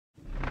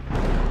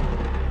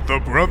The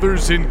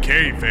Brothers in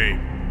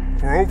Kayfabe.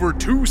 For over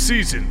 2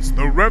 seasons,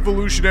 the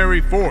revolutionary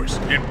force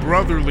in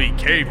brotherly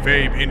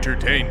kayfabe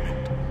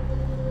entertainment.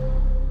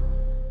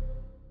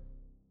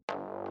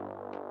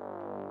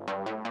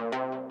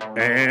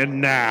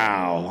 And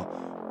now,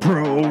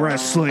 Pro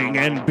Wrestling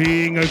and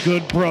Being a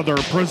Good Brother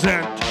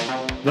present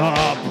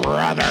The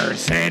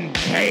Brothers in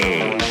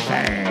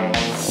Kayfabe.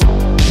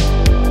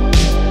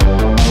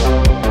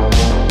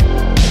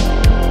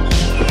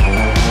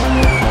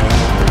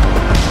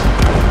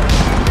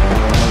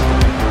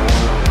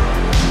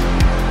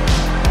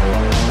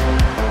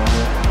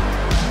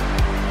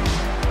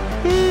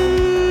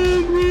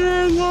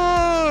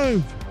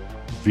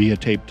 Via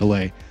tape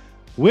delay.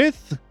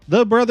 With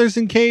the Brothers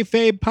in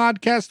Kayfabe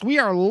podcast, we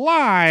are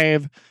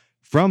live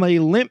from a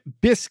Limp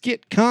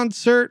Bizkit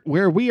concert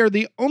where we are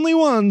the only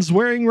ones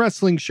wearing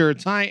wrestling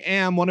shirts. I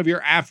am one of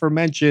your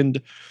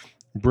aforementioned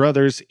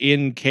Brothers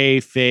in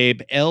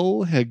Kayfabe,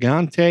 El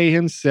Gigante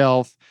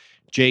himself,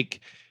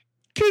 Jake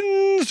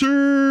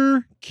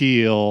Kinzer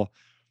Keel.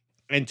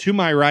 And to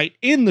my right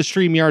in the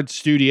StreamYard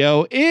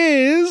studio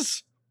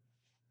is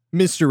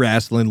Mr.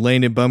 Wrestling,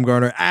 Landon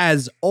Bumgarner.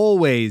 As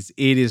always,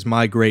 it is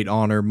my great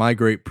honor, my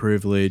great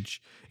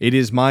privilege. It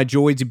is my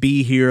joy to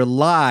be here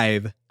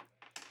live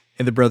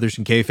in the Brothers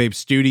in Kayfabe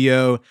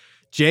studio.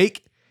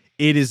 Jake,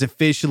 it is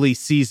officially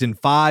season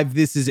 5.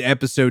 This is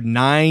episode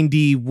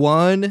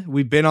 91.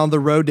 We've been on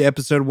the road to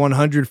episode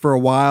 100 for a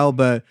while,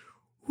 but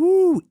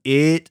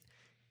it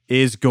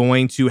is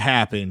going to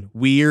happen.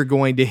 We are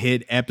going to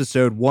hit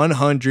episode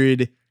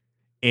 100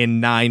 in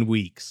 9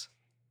 weeks.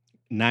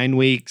 9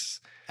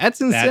 weeks. That's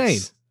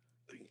insane.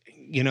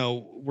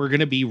 We're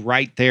going to be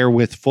right there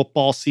with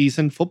football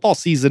season. Football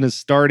season is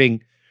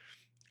starting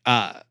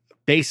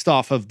based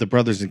off of the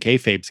Brothers in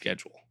Kayfabe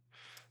schedule.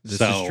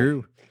 This is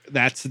true.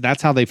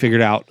 That's how they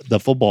figured out the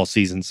football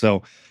season.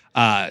 So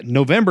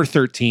November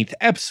 13th,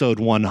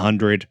 episode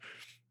 100,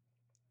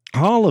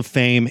 Hall of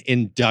Fame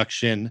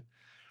induction,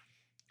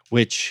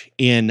 which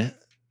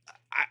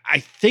I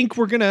think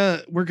we're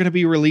gonna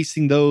be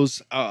releasing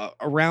those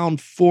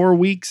around 4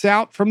 weeks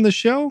out from the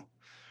show.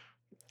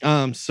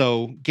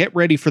 So get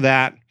ready for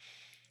that.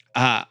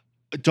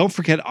 Don't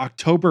forget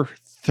October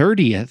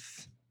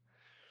 30th,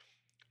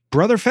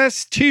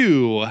 Brotherfest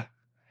 2,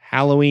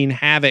 Halloween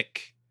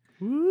Havoc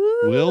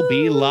will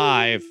be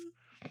live.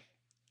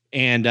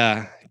 And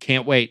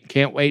can't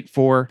wait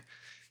for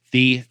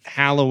the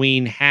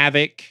Halloween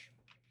Havoc.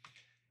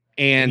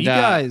 And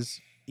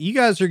you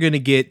guys are going to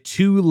get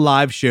 2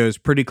 live shows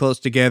pretty close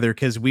together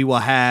because we will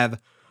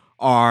have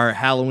our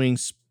Halloween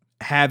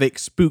Havoc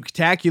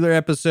Spooktacular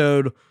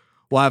episode.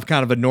 We'll have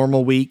kind of a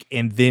normal week,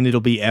 and then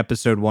it'll be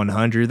episode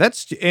 100.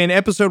 And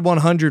episode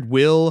 100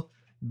 will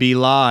be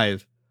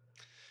live.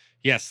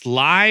 Yes,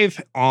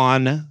 live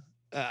on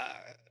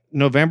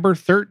November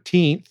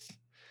 13th.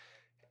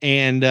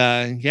 And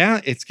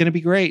it's going to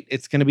be great.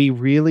 It's going to be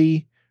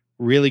really,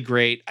 really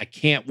great. I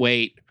can't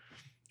wait.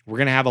 We're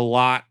going to have a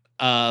lot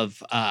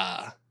of,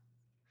 we're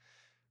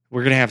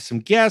going to have some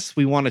guests.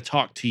 We want to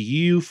talk to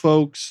you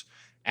folks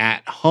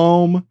at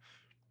home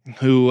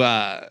who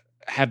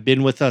have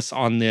been with us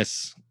on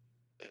this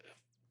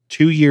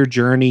 2-year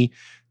journey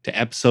to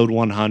episode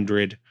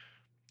 100.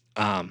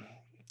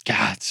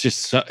 It's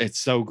just it's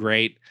so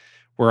great.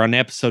 We're on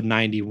episode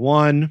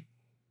 91.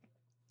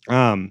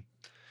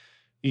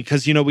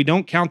 Because we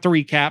don't count the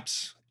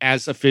recaps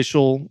as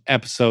official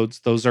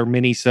episodes. Those are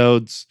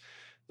mini-sodes.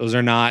 Those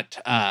are not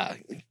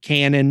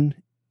canon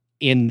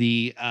in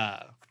the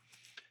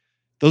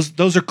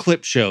those are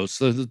clip shows.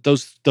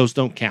 Those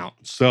don't count.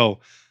 So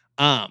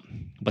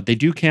but they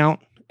do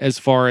count as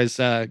far as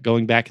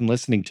going back and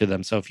listening to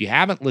them. So if you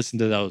haven't listened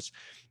to those,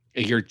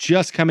 if you're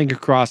just coming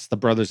across the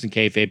Brothers in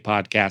Kayfabe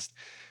podcast,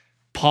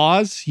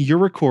 pause your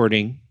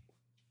recording,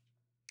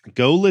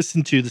 go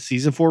listen to the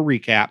season 4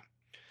 recap,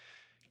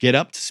 get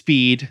up to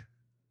speed,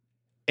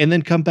 and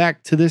then come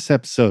back to this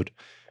episode.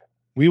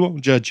 We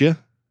won't judge you.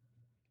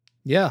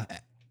 Yeah.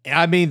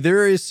 I mean,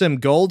 there is some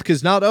gold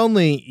because not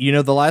only,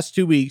 the last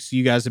 2 weeks,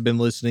 you guys have been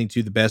listening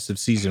to the best of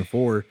season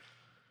 4.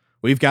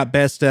 We've got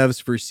best ofs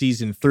for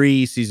season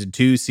 3, season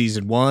 2,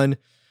 season 1.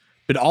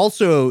 But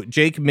also,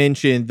 Jake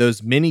mentioned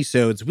those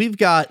mini-sodes. We've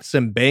got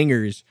some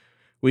bangers.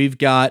 We've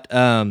got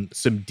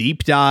some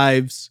deep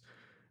dives.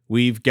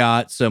 We've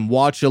got some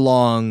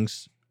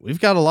watch-alongs. We've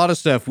got a lot of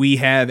stuff. We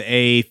have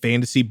a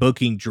fantasy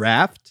booking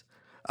draft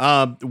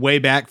way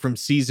back from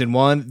season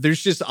 1.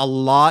 There's just a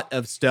lot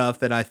of stuff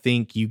that I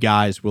think you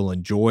guys will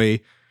enjoy.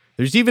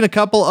 There's even a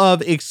couple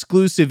of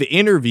exclusive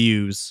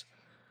interviews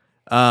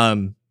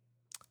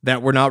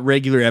that were not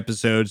regular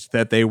episodes,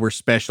 that they were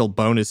special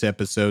bonus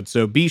episodes.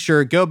 So be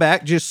sure, go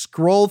back, just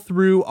scroll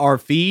through our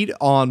feed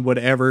on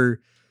whatever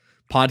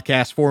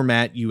podcast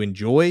format you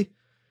enjoy.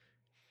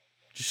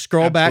 Just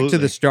scroll back to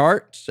the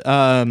start,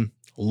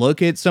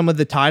 look at some of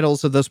the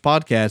titles of those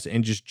podcasts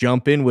and just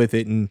jump in with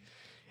it and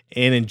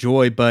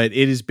enjoy. But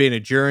it has been a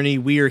journey.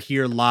 We are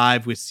here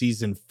live with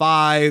season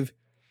 5.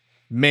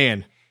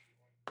 Man,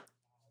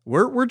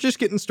 we're just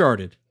getting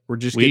started. We're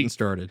just getting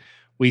started.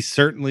 We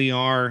certainly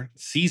are.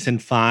 Season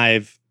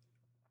 5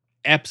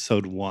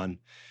 episode 1.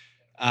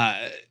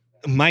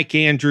 Mike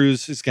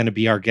Andrews is going to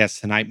be our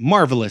guest tonight.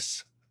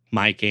 Marvelous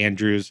Mike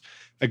Andrews.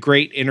 A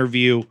great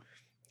interview.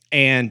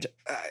 And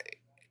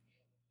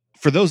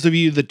for those of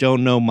you that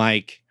don't know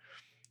Mike,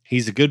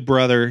 he's a good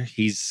brother.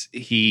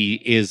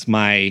 He is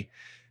my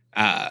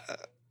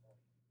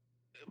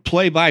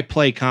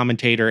play-by-play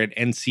commentator at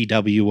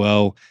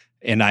NCWO,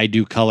 and I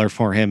do color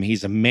for him.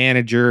 He's a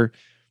manager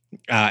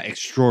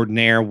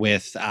extraordinaire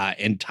with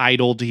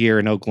Entitled here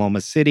in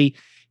Oklahoma City.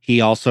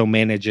 He also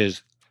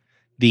manages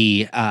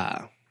the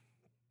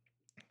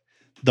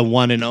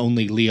one and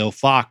only Leo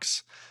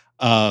Fox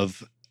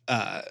of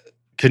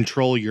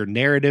Control Your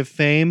Narrative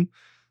fame,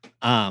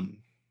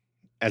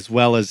 as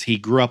well as he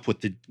grew up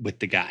with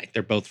the guy.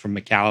 They're both from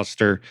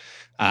McAllister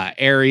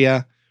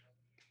area,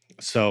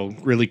 so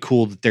really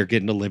cool that they're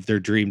getting to live their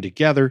dream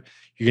together.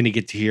 You're going to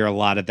get to hear a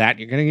lot of that.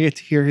 You're going to get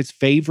to hear his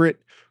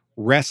favorite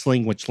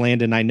wrestling, which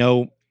Landon, I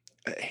know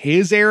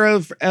his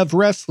era of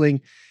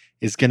wrestling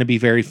is going to be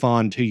very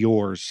fond to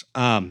yours.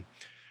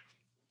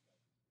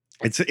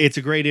 It's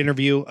a great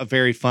interview, a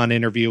very fun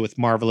interview with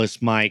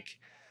Marvelous Mike.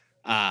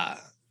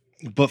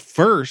 But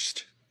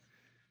first,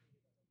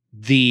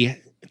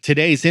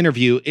 today's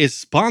interview is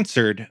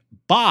sponsored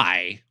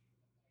by.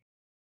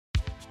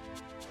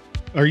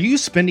 Are you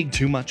spending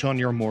too much on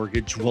your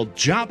mortgage? Well,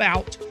 job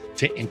out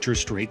to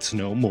interest rates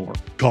no more.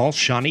 Call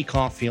Shawnee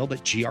Caulfield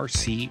at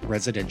GRC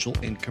Residential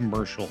and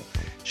Commercial.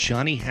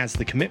 Shawnee has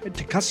the commitment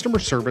to customer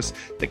service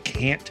that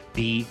can't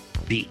be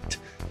beat.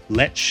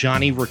 Let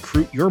Shawnee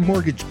recruit your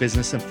mortgage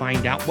business and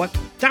find out what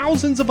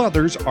thousands of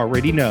others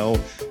already know.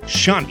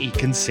 Shawnee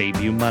can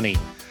save you money.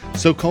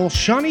 So call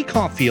Shawnee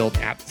Caulfield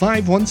at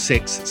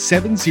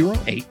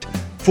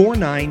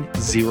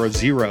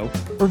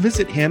 516-708-4900 or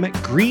visit him at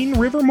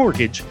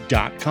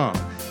greenrivermortgage.com.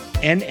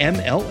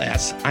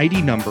 NMLS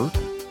ID number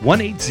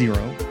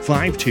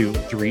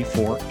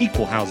 1805234,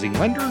 equal housing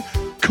lender.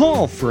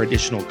 Call for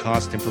additional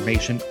cost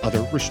information.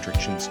 Other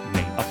restrictions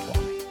may apply.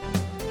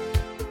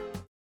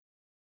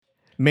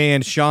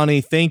 Man,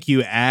 Shawnee, thank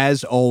you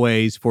as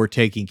always for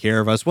taking care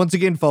of us. Once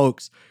again,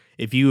 folks,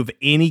 if you have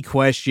any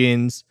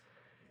questions,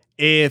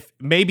 if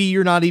maybe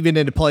you're not even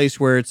in a place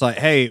where it's like,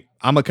 hey,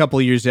 I'm a couple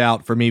of years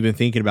out from even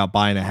thinking about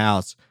buying a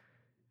house,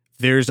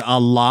 there's a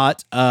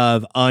lot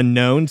of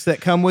unknowns that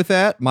come with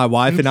that. My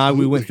wife and I,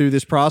 we went through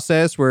this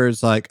process where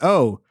it's like,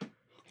 oh,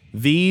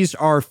 these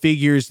are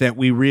figures that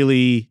we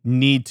really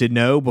need to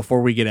know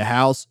before we get a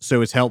house.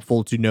 So it's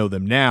helpful to know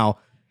them now.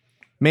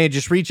 Man,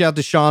 just reach out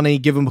to Shawnee,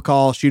 give him a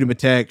call, shoot him a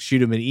text,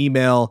 shoot him an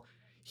email.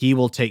 He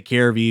will take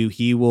care of you.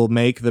 He will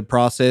make the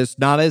process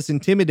not as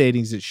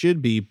intimidating as it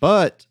should be.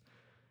 But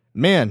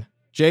man,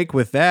 Jake,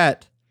 with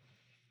that,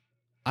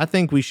 I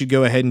think we should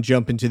go ahead and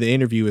jump into the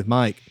interview with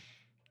Mike.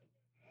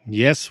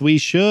 Yes, we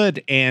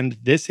should. And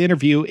this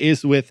interview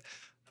is with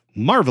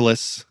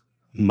Marvelous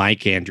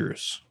Mike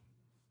Andrews.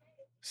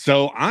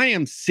 So I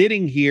am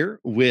sitting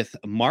here with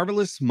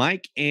Marvelous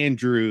Mike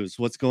Andrews.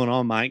 What's going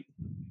on, Mike?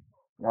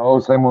 Oh,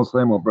 same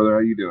old, brother. How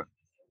you doing?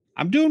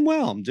 I'm doing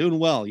well.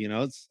 You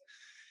know,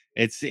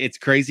 it's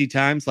crazy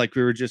times like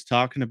we were just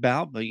talking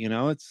about, but you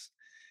know,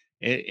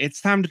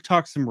 it's time to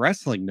talk some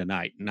wrestling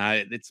tonight. And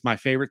it's my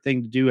favorite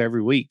thing to do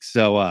every week.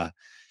 So,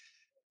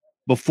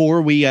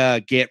 before we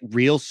get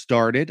real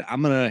started,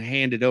 I'm going to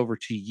hand it over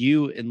to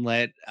you and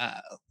let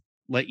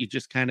you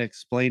just kind of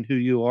explain who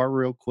you are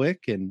real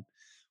quick, and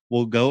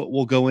we'll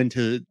go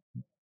into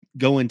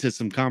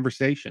some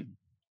conversation.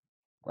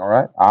 All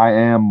right. I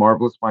am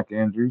Marvelous Mike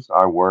Andrews.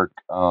 I work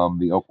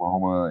the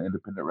Oklahoma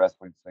independent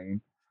wrestling scene.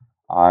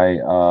 I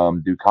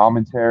do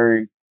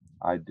commentary.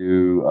 I've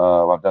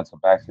done some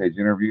backstage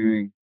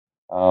interviewing.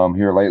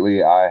 Here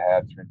lately, I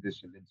have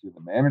transitioned into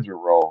the manager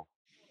role.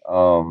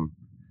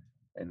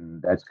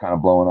 And that's kind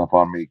of blowing up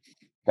on me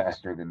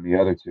faster than the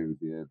other two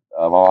did.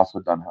 I've also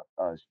done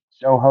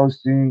show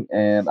hosting,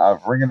 and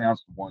I've ring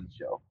announced one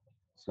show.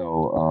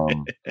 So,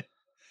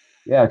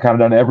 yeah, I've kind of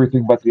done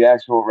everything but the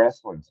actual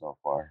wrestling so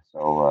far.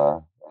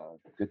 So,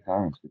 good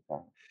times.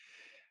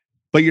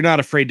 But you're not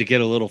afraid to get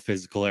a little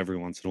physical every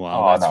once in a while.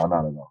 Oh, no,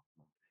 not at all.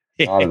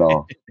 Not at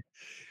all.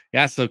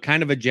 Yeah, so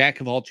kind of a jack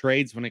of all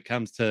trades when it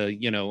comes to,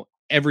 you know,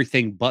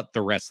 everything but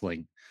the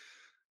wrestling.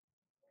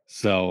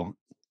 So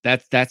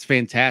that's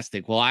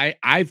fantastic. Well,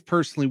 I've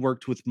personally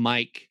worked with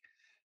Mike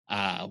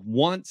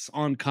once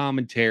on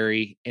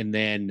commentary, and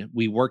then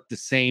we worked the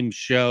same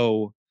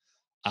show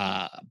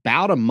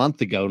about a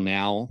month ago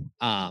now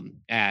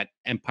at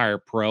Empire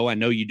Pro. I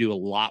know you do a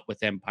lot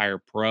with Empire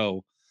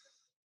Pro.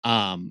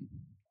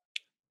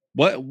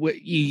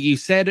 What you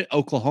said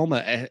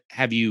Oklahoma?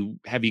 Have you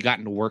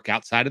gotten to work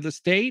outside of the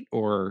state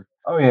or?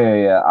 Oh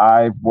yeah.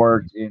 I've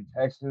worked in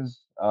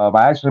Texas.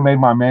 I actually made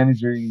my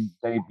managing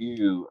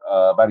debut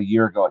about a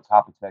year ago at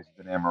Top of Texas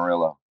in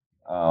Amarillo,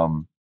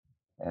 and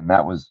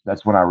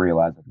that's when I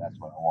realized that that's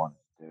what I wanted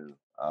to do.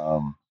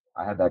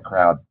 I had that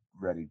crowd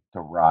ready to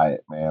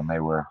riot, man.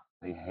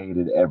 They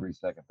hated every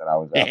second that I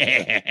was out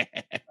there.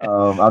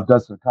 I've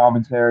done some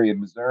commentary in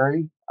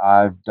Missouri.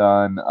 I've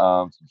done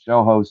some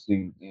show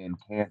hosting in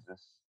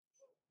Kansas,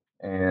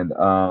 and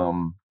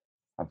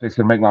I'm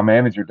fixing to make my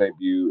manager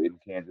debut in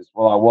Kansas.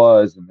 Well, I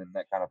was, and then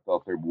that kind of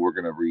fell through. But we're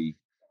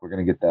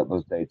gonna get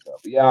those dates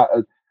up. But yeah,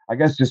 I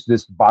guess just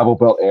this Bible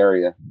Belt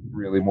area,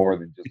 really more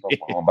than just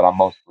Oklahoma. But I'm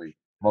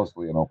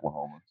mostly in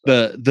Oklahoma.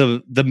 So.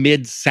 The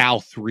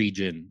Mid-South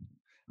region,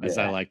 as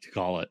I Yeah, like to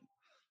call it.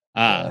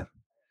 yeah.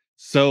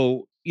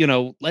 So,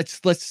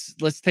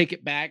 let's take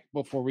it back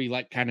before we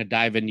like kind of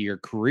dive into your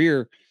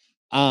career.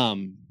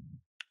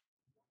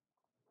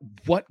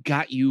 What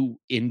got you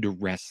into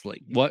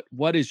wrestling?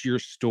 What is your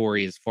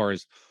story as far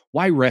as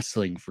why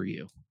wrestling for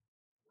you?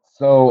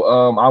 So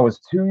I was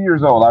 2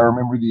 years old. I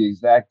remember the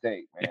exact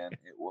date, man.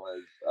 It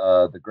was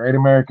the Great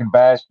American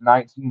Bash,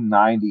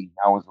 1990.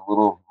 I was a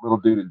little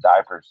dude in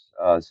diapers.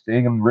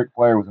 Sting and Ric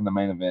Flair was in the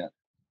main event,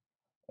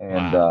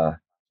 and Wow.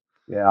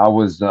 yeah, I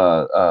was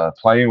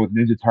playing with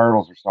Ninja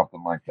Turtles or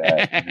something like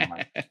that. And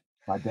then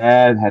my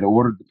dad had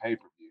ordered the pay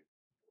per view,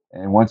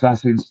 and once I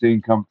seen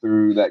Sting come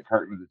through that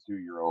curtain as a 2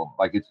 year old,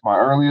 like it's my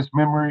earliest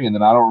memory, and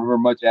then I don't remember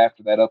much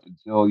after that up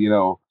until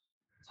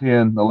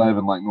 10,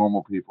 11, like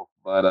normal people.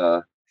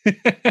 But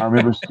I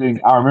remember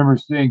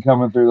seeing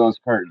coming through those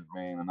curtains,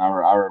 man, and I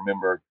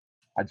remember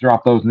I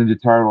dropped those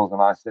Ninja Turtles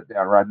and I sat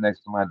down right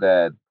next to my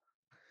dad,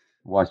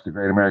 watched the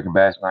Great American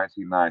Bash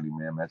 1990,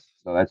 man.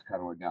 That's kind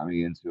of what got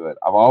me into it.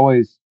 I've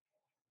always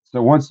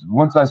so once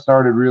I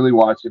started really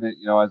watching it,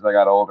 as I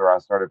got older, I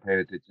started paying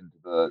attention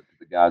to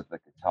the guys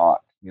that could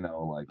talk,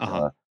 like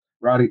Uh-huh.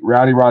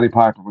 Roddy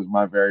Piper was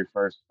my very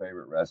first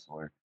favorite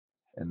wrestler,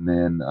 and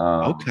then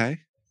Okay.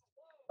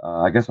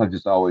 I guess I've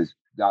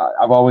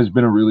always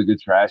been a really good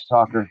trash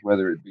talker,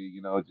 whether it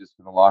be, just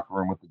in the locker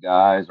room with the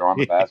guys or on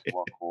the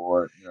basketball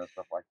court,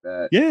 stuff like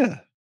that. Yeah.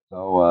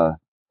 So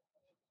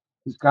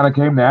just kind of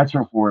came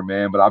natural for me,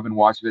 man. But I've been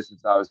watching it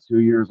since I was 2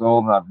 years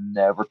old, and I've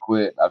never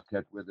quit. I've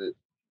kept with it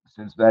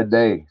since that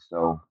day.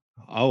 So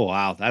Oh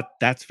wow,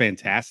 that's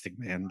fantastic,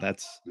 man.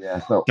 That's yeah,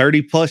 so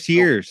 30 plus so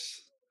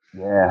years.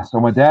 yeah, so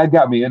my dad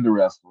got me into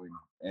wrestling,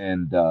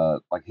 and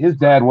like his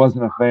dad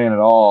wasn't a fan at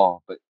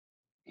all, but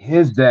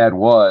his dad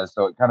was,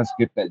 so it kind of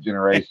skipped that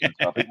generation.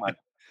 So I think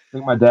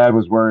my dad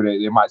was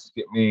worried it might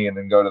skip me and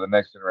then go to the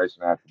next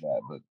generation after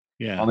that. But on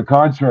Yeah. the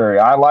contrary,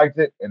 I liked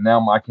it, and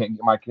now I can't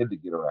get my kid to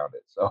get around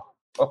it. So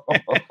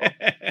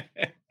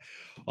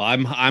Well,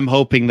 I'm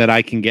hoping that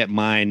I can get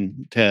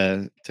mine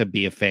to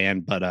be a fan,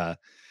 but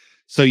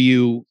so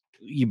you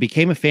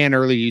became a fan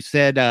early. You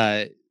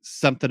said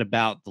something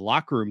about the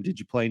locker room. Did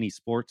you play any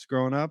sports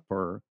growing up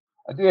or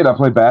I did. I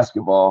played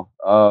basketball.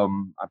 I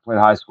played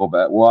high school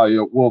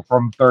well,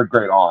 from third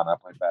grade on, I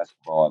played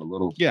basketball at a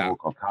little yeah. school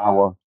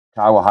called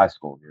Kiowa High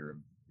School here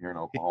in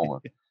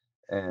Oklahoma,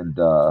 and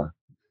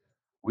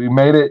we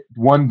made it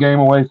one game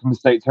away from the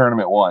state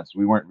tournament once.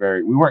 We weren't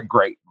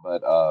great,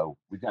 but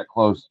we got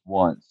close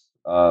once.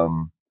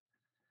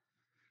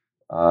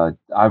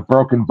 I've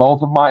broken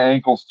both of my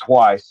ankles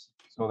twice,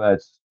 so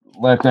that's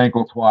left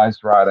ankle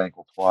twice, right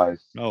ankle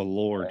twice, Oh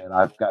Lord. and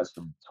I've got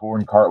some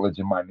torn cartilage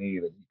in my knee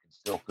that you can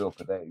still feel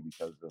today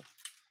because of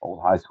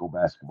old high school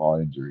basketball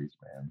injuries,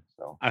 man.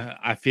 So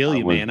I feel I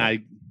you, was, man.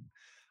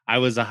 I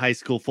was a high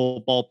school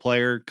football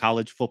player,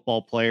 college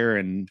football player,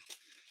 and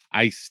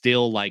I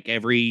still like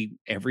every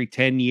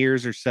 10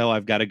 years or so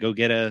I've got to go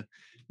get a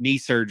knee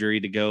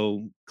surgery to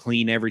go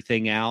clean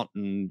everything out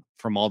and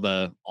from all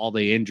the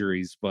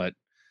injuries, but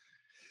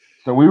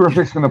so we were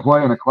fixing to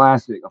play in a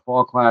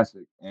fall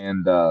classic,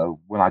 and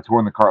when I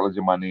torn the cartilage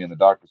in my knee, and the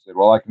doctor said,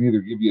 "Well, I can either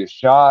give you a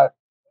shot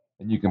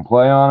and you can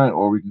play on it,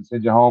 or we can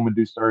send you home and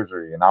do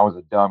surgery." And I was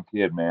a dumb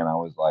kid, man. I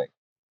was like,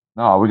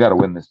 "No, we got to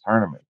win this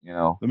tournament."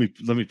 let me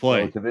So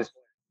play. to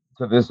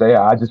this day,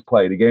 I just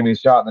played. He gave me a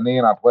shot in the knee,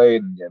 and I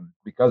played. And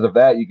because of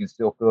that, you can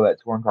still feel that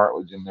torn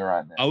cartilage in there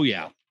right now. Oh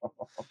yeah.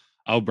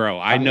 Oh bro,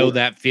 I I, know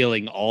that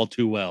feeling all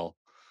too well.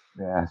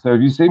 yeah. So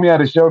if you see me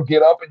at a show,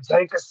 get up and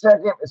take a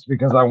second. It's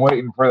because I'm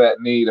waiting for that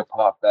knee to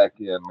pop back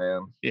in,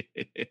 man.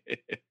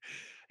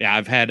 Yeah,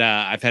 I've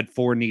had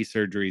 4 knee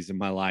surgeries in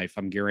my life.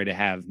 I'm getting ready to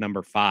have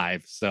number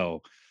 5.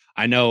 So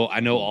I know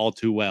all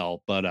too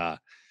well. But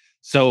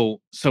so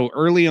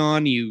early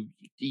on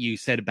you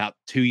said about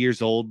 2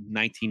 years old,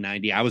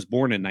 1990. I was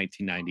born in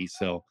 1990.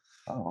 So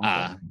Oh,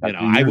 okay. you Got know,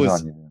 2 years I on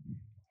was you,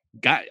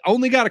 then.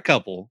 only got a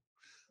couple,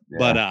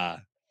 but Yeah.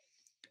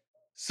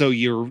 so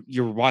you're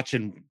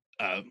watching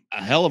a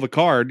hell of a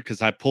card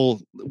because I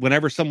pull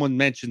whenever someone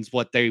mentions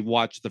what they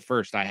watched the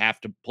first, I have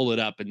to pull it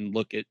up and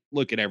look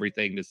at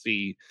everything to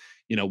see,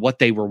 what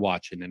they were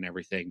watching and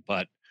everything.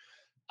 But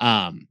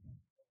um,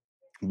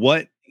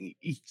 what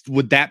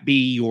would that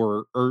be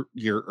your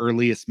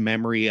earliest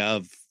memory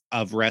of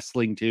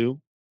wrestling too?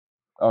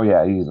 Oh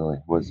yeah, easily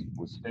was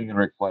Sting and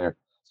Ric Flair.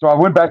 So I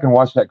went back and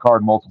watched that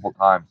card multiple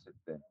times since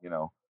then.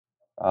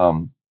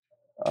 Um,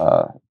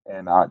 uh,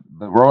 and I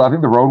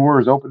think the Road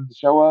Warriors opened the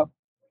show up,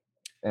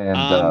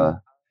 and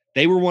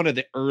They were one of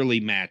the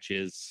early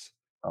matches,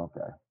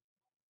 okay,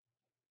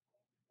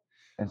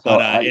 and so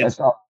but I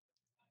saw.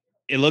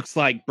 it looks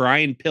like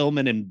Brian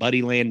Pillman and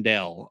Buddy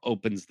Landell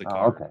opens the Oh,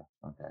 card.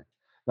 okay.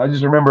 I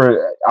just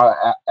remember,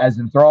 as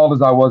enthralled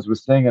as I was with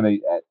Sting at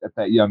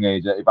at that young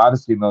age. If I'd have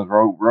seen those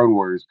Road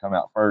Warriors come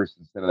out first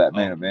instead of that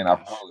main Oh my event, I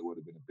gosh. probably would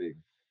have been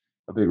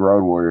a big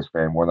Road Warriors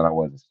fan more than I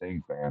was a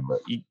Sting fan. But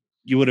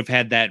You would have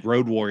had that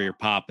Road Warrior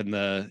pop in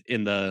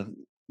the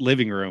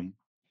living room.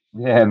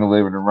 yeah, in the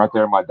living room right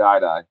there in my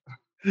die.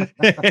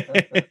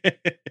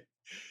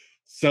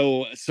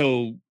 So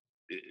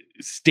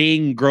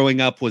Sting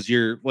growing up was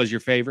your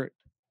favorite?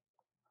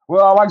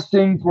 Well, I liked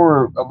Sting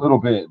for a little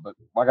bit, but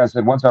like I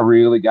said, once I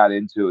really got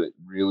into it,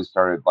 really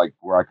started like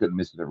where I couldn't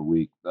miss it every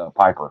week.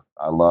 Piper,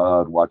 I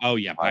loved watching Oh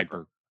yeah,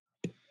 Piper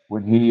Piper.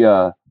 when he.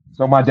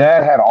 So my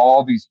dad had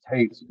all these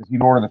tapes because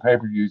he'd order the pay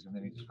per views and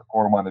then he'd just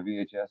record them on the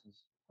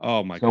VHSs.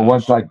 Oh my So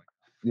gosh.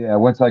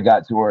 once I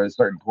got to where at a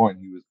certain point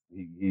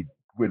he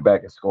went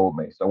back and scolded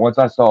me. So once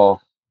I saw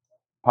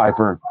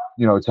Piper,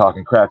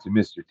 talking crap to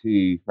Mr.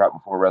 T right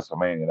before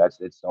WrestleMania,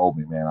 it sold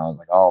me, man. I was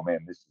like, oh man,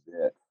 this is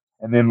it.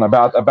 And then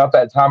about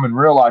that time in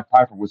real life,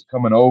 Piper was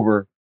coming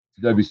over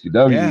to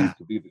WCW Yeah.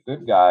 to be the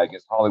good guy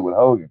against Hollywood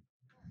Hogan.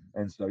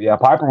 And so yeah,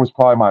 Piper was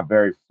probably my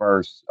very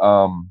first.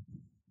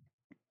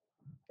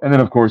 And then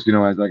of course,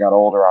 as I got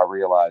older, I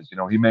realized,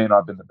 he may not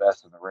have been the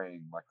best in the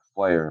ring like a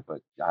player,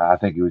 but I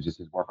think it was just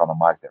his work on the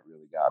mic that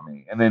really got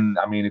me. And then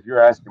I mean, if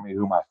you're asking me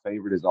who my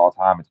favorite is all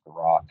time, it's The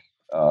Rock.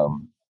 Oh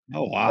That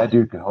wow.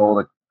 dude could hold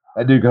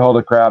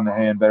a crowd in the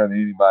hand better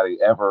than anybody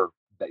ever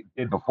that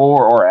did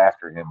before or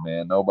after him,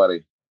 man.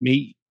 Nobody.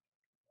 Me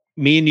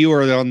and you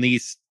are on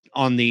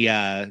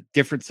the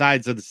different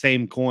sides of the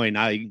same coin.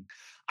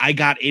 I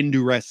got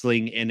into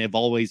wrestling and have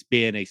always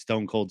been a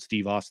Stone Cold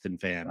Steve Austin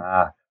fan.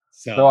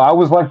 So I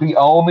was like the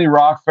only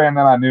Rock fan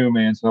that I knew,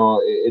 man.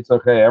 So it's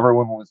okay.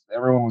 Everyone was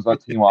like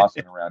Team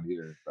Austin around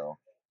here, so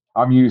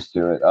I'm used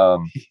to it.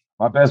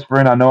 My best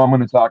friend, I know I'm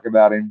going to talk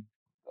about him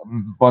a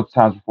bunch of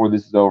times before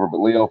this is over, but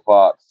Leo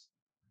Fox,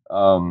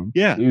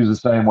 Yeah. he was the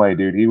same way,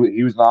 dude. He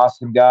was an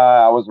Austin guy.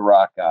 I was a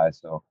Rock guy,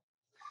 so.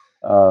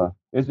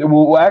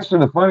 Well,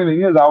 actually, the funny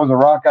thing is, I was a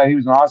Rock guy. He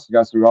was an Austin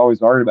guy, so we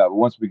always argued about it. But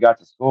once we got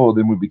to school,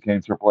 then we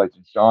became Triple H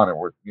and Shawn, and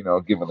we're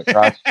giving the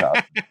crotch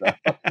chops and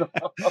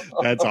stuff.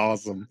 That's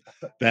awesome.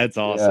 That's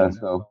Yeah. awesome.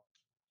 So,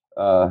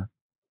 uh,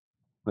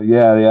 but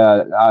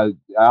yeah,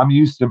 I'm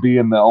used to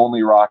being the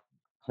only Rock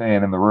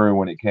fan in the room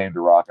when it came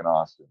to Rock and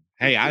Austin.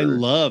 Hey, Sure.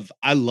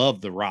 I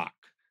love The Rock.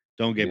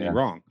 Don't get me Yeah.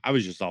 wrong. I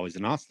was just always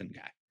an Austin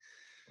guy.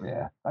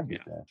 Yeah, I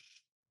get that.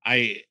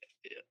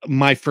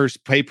 My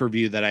first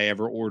pay-per-view that I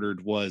ever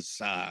ordered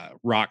was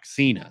Rock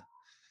Cena.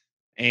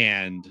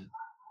 And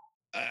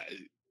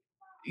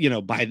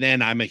by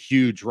then I'm a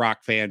huge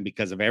Rock fan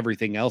because of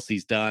everything else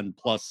he's done,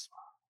 plus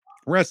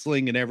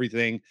wrestling and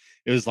everything.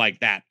 It was like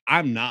that.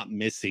 I'm not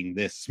missing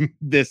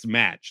this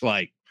match.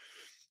 Like,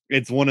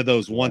 it's one of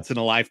those once in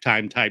a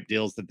lifetime type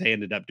deals that they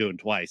ended up doing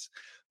twice.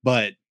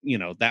 But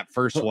that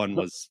first one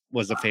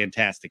was a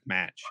fantastic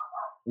match.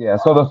 Yeah.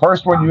 So the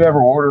first one you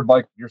ever ordered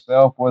like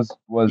yourself was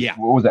Yeah.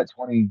 what was that,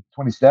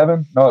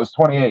 27? No, it was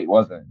 28,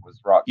 wasn't it? It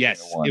was Rock Cena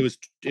Yes, 1. it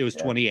was 28.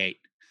 28.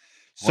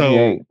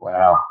 So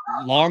Wow.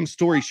 long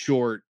story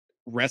short,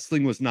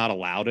 wrestling was not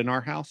allowed in our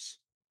house.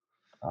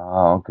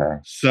 Oh, okay.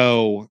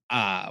 So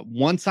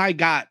once I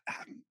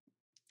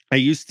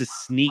used to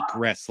sneak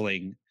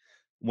wrestling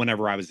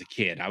whenever I was a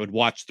kid. I would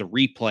watch the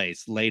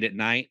replays late at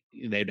night.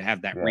 They'd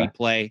have that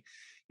replay.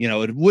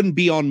 It wouldn't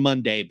be on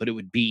Monday, but it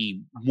would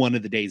be one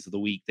of the days of the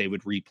week they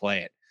would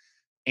replay it.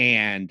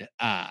 And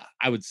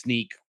I would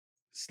sneak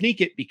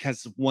it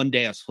because one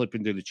day I was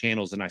flipping through the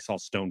channels and I saw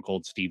Stone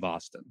Cold Steve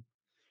Austin.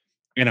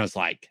 And I was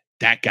like,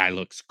 that guy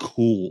looks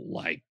cool.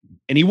 Like,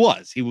 and he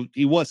was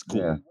cool.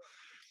 Yeah.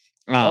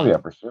 Oh yeah,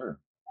 for sure.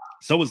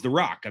 So was The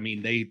Rock. I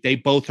mean, they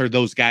both are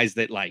those guys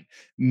that like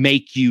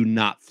make you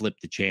not flip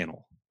the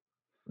channel.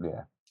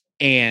 Yeah.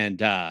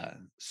 And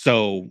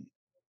so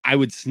I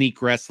would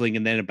sneak wrestling,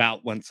 and then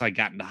about once I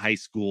got into high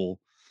school,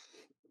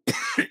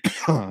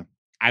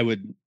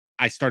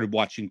 I started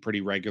watching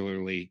pretty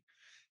regularly.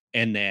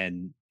 And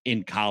then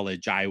in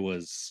college, I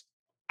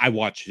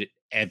watched it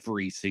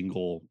every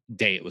single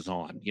day it was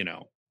on,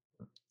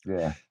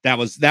 Yeah. That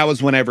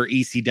was whenever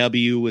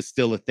ECW was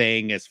still a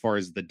thing as far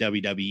as the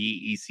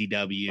WWE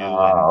ECW.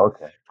 Oh,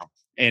 okay.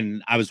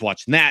 And I was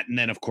watching that. And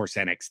then of course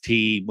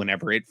NXT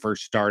whenever it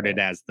first started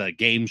as the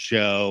game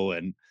show.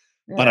 And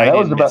but I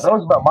didn't miss that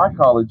was about my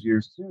college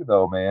years too,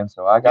 though, man.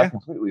 So I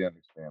completely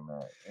understand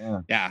that.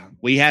 Yeah. Yeah.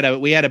 We had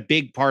a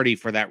big party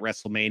for that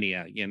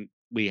WrestleMania. And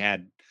we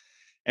had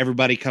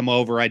everybody come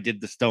over. I did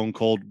the Stone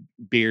Cold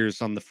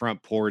beers on the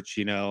front porch,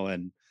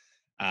 and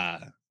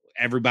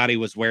everybody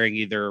was wearing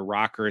either a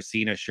Rock or a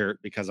Cena shirt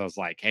because I was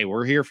like, hey,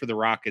 we're here for the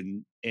Rock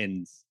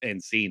and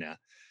Cena.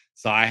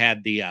 So I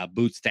had the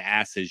boots to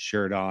asses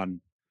shirt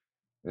on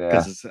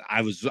because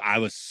I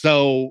was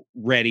so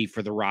ready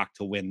for the Rock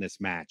to win this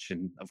match.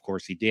 And of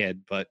course he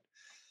did. But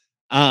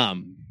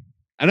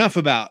enough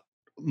about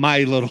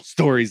my little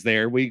stories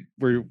there.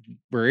 We're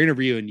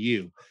interviewing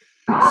you.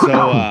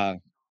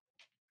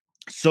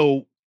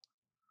 So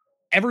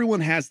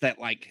everyone has that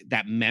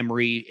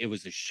memory. It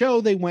was a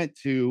show they went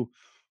to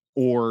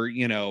or,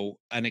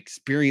 an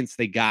experience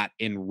they got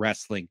in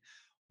wrestling.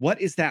 what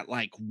is that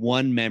like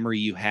one memory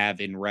you have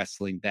in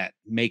wrestling that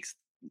makes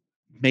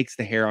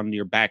the hair on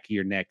your back of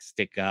your neck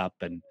stick up,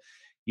 and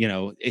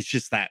it's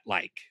just that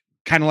like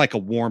kind of like a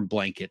warm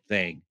blanket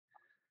thing.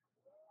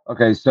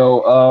 Okay,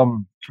 so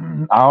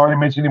I already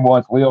mentioned him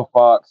once, Leo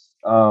Fox.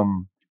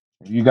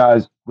 If you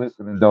guys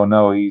listen and don't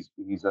know, he's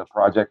a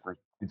project for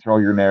Control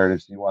Your Narrative,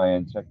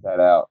 CYN. Check that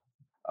out.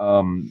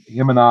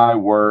 Him and I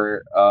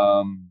were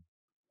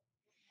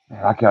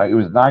man, it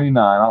was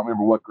 '99. I don't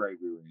remember what grade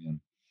we were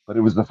in, but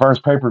it was the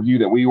first pay-per-view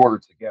that we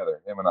ordered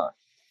together, him and I.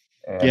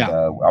 And Yeah.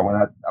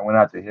 I went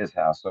out to his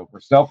house. So for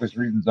selfish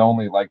reasons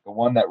only, like the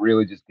one that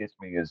really just gets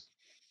me is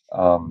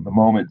the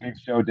moment Big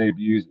Show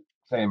debuts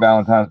St.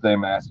 Valentine's Day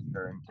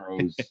Massacre and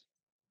throws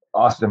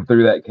Austin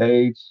through that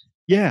cage.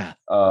 Yeah.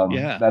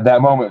 Yeah.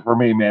 That moment for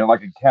me, man,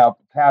 like a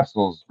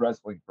capsules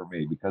wrestling for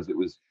me, because it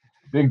was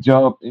big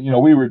jump.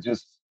 And, we were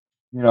just,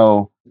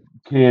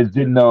 kids,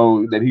 didn't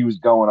know that he was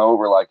going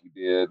over like he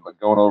did, like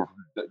going over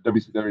from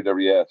WCW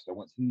WWF. So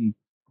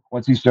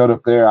once he showed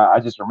up there, I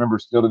just remember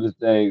still to this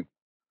day,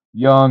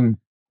 young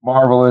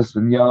Marvelous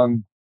and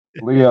young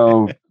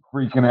Leo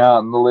freaking out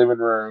in the living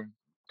room.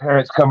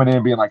 Parents coming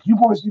in being like, "You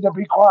boys need to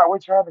be quiet. We're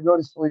trying to go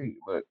to sleep."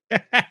 But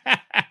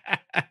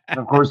and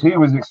of course, he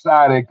was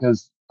excited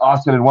because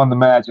Austin had won the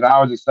match, and I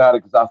was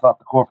excited because I thought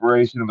the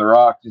corporation and The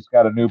Rock just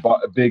got a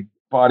big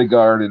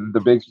bodyguard and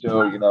the Big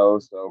Show.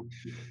 So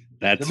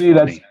That's to me,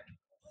 funny.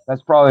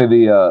 that's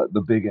probably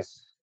the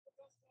biggest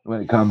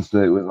when it comes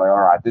to, it was like,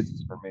 all right, this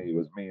is for me. It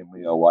was me and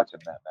Leo watching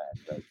that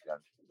match.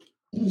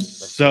 That's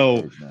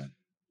So great, man.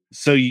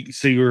 so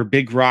you're a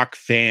big Rock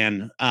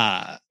fan.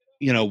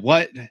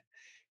 What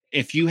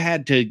if you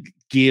had to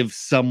give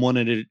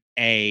someone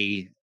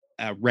a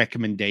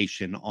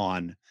recommendation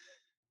on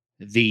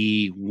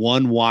the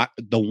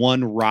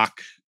one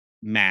Rock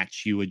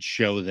match you would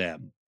show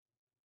them?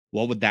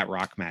 What would that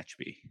Rock match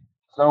be?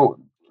 So,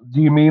 do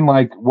you mean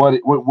like what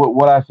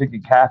I think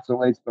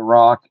encapsulates The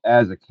Rock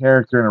as a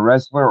character and a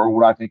wrestler, or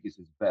what I think is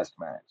his best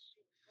match?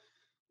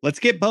 Let's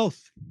get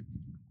both.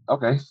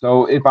 Okay,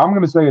 so if I'm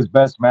gonna say his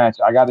best match,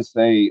 I got to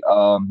say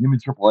him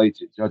and Triple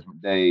H at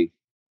Judgment Day,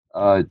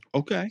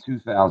 Okay.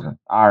 2000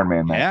 Iron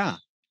Man match. Yeah,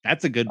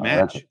 that's a good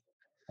match.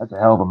 That's a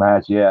hell of a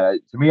match. Yeah,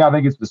 to me, I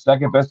think it's the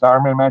second best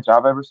Iron Man match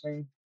I've ever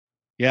seen.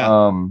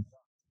 Yeah.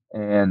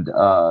 And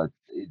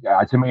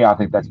to me, I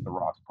think that's The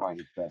Rock's probably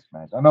his best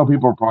match. I know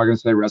people are probably gonna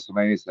say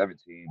WrestleMania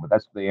 17, but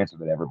that's the answer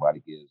that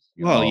everybody gives.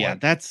 Yeah,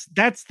 that's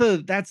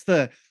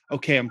the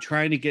okay. I'm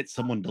trying to get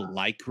someone to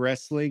like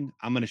wrestling.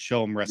 I'm going to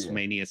show them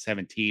WrestleMania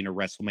 17 or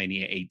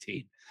WrestleMania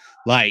 18.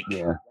 Like,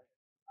 yeah.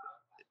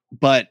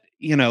 But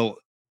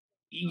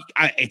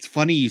it's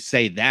funny you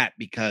say that,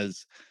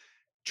 because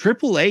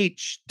Triple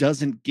H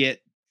doesn't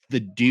get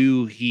the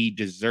due he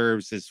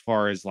deserves as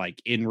far as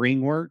like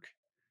in-ring work.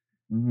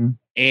 Mm-hmm.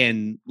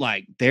 And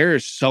like,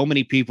 there's so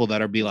many people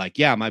that are be like,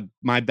 yeah,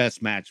 my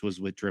best match was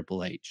with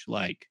Triple H.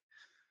 Like,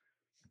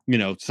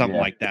 something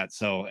like that.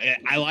 So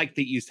I like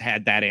that you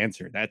had that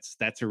answer.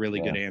 That's a really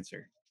good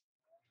answer.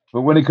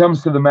 But when it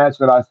comes to the match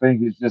that I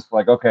think is just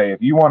like, okay, if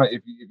you want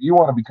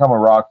to become a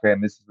Rock fan,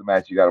 this is the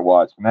match you got to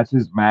watch. And that's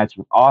his match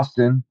with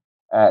Austin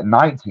at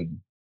 19,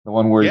 the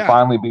one where he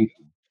finally beats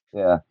him.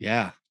 Yeah.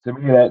 Yeah. To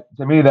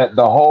me that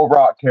the whole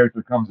Rock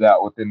character comes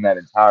out within that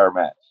entire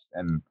match.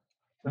 And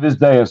to this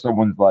day, if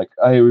someone's like,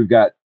 "Hey, we've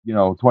got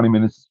 20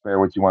 minutes to spare,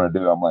 what you want to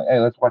do?" I'm like, "Hey,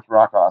 let's watch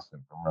Rock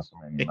Austin from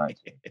WrestleMania 19."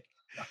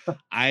 But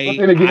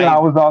then again, I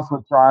was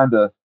also trying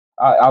to.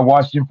 I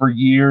watched him for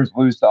years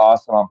lose to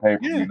Austin on pay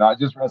per view, not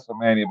just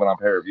WrestleMania, but on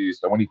pay per view.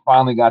 So when he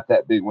finally got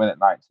that big win at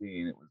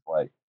 19, it was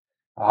like,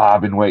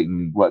 I've been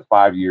waiting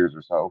 5 years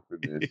or so for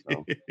this.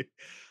 So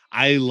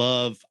I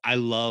love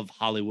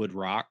Hollywood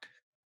Rock.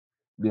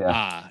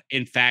 Yeah.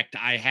 In fact,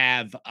 I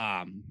have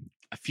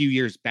a few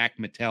years back,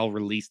 Mattel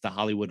released the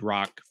Hollywood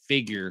Rock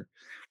figure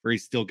where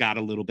he's still got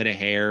a little bit of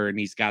hair and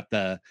he's got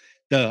the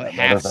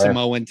half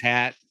Samoan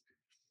tat.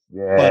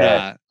 Yeah.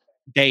 But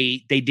they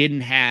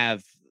didn't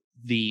have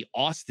the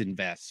Austin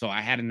vest, so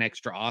I had an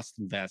extra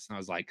Austin vest, and I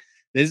was like,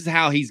 "This is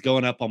how he's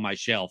going up on my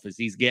shelf. Is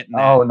he's getting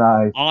that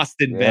nice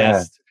Austin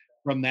vest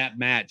from that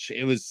match?"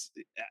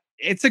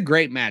 It's a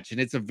great match, and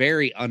it's a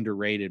very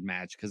underrated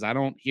match because I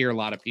don't hear a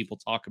lot of people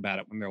talk about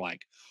it when they're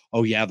like,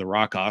 "Oh yeah, The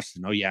Rock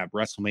Austin. Oh yeah,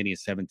 WrestleMania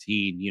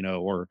 17,"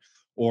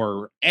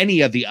 or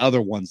any of the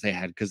other ones they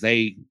had, because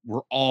they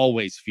were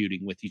always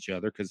feuding with each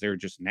other because they're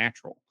just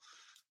natural.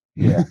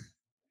 Yeah.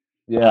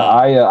 Yeah,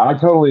 I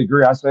totally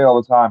agree. I say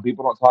all the time,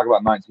 people don't talk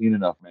about 19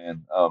 enough,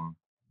 man.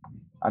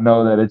 I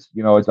know that it's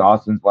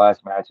Austin's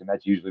last match, and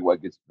that's usually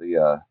what gets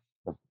the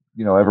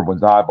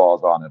everyone's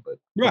eyeballs on it. But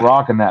The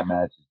Rock in that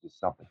match is just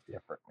something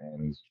different,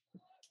 man.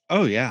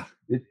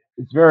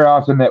 It's very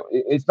often that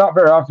it's not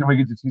very often we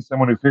get to see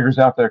someone who figures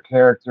out their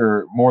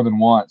character more than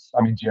once.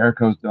 I mean,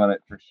 Jericho's done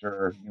it for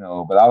sure,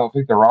 but I don't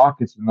think The Rock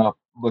gets enough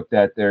looked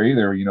at there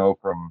either.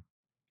 From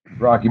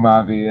Rocky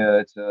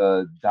Maivia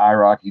to Die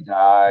Rocky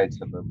Die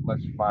to the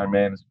electrifying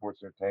man in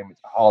sports entertainment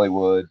to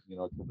Hollywood,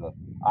 to the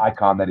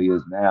icon that he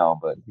is now.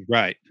 But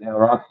right, The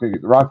Rock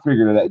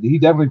figured it out. He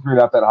definitely figured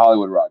out that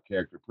Hollywood Rock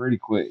character pretty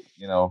quick.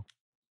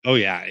 Oh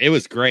yeah, it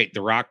was great.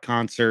 The rock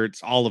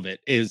concerts, all of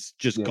it is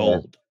just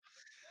gold.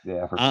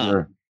 Yeah, for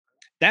sure.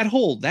 That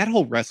whole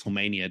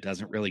WrestleMania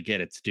doesn't really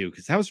get its due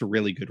because that was a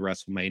really good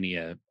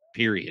WrestleMania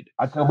period.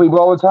 I tell people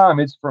all the time,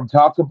 it's from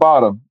top to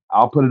bottom.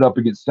 I'll put it up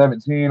against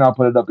 17. I'll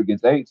put it up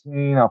against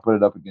 18. I'll put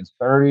it up against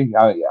 30.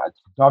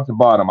 Top to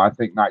bottom, I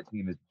think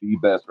 19 is the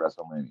best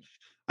WrestleMania.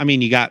 I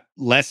mean, you got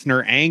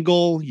Lesnar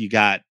Angle, you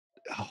got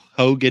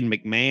Hogan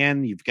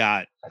McMahon, you've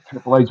got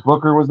Triple H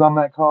Booker was on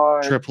that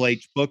card. Triple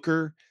H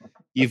Booker,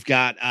 you've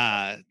got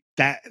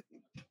that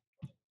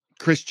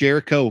Chris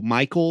Jericho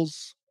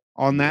Michaels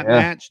on that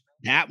match.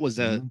 That was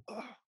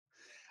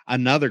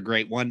another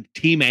great one.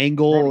 Team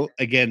Angle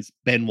against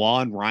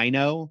Benoit and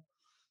Rhino.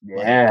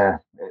 Yeah,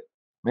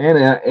 man,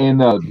 and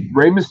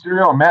Rey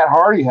Mysterio and Matt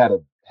Hardy had a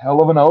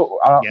hell of an well,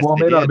 it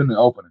may not have been the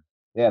opener.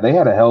 Yeah, they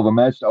had a hell of a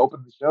match to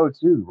open the show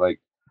too. Like,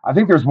 I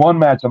think there's one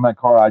match on that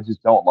card I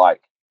just don't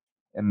like,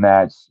 and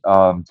that's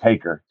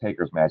Taker's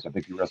match. I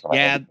think he wrestled a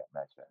handicap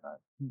match that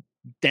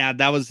night.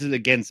 That was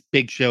against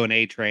Big Show and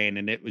A-Train,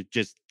 and it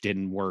just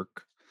didn't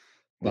work.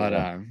 But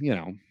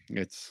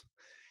it's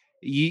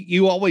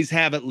you always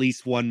have at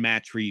least one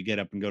match where you get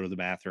up and go to the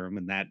bathroom,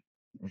 and that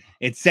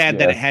it's sad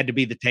that it had to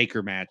be the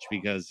Taker match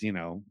because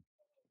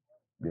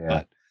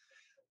But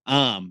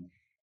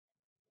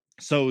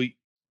so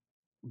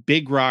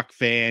big Rock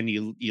fan,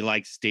 you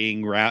like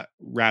Sting,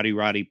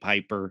 Roddy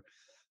Piper.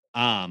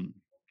 Have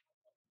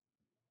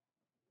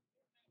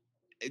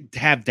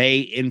they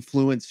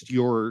influenced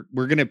your?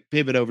 We're gonna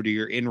pivot over to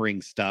your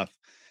in-ring stuff.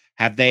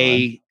 Have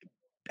they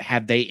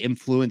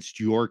influenced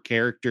your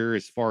character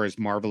as far as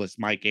Marvelous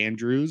Mike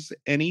Andrews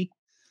any?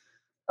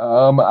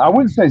 I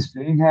wouldn't say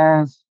Sting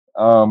has.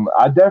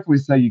 I definitely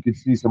say you could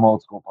see some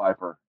old school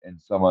Piper in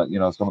some of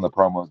the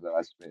promos that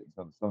I spit,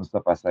 some of the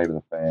stuff I say to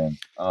the fans.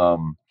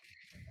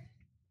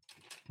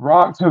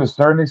 Rock to a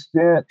certain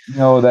extent,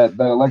 that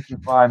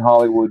electrifying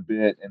Hollywood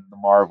bit and the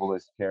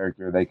Marvelous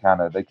character, they kind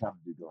of do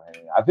go hand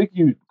in hand. I think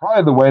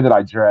probably the way that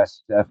I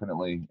dress,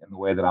 definitely, and the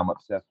way that I'm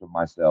obsessed with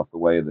myself, the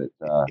way that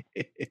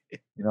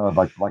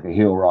like a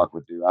heel Rock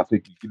would do. I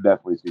think you can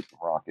definitely see some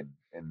Rock in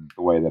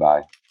the way that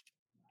I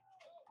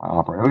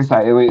operate. At least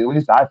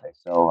I think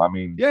so. I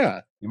mean,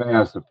 yeah, you may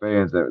have some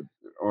fans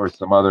or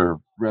some other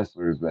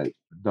wrestlers that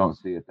don't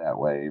see it that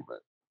way,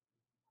 but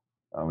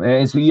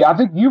and see, I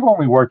think you've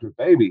only worked with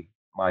Baby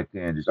Mike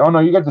Andrews. Oh no,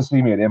 you got to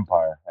see me at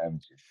Empire,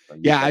 haven't you?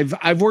 Yeah,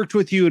 I've worked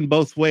with you in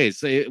both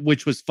ways,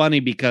 which was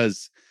funny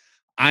because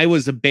I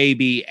was a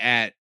baby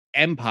at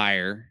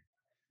Empire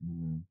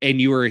and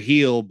you were a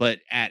heel, but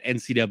at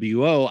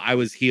NCWO I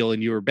was heel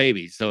and you were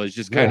baby. So it's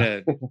just kind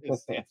of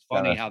it's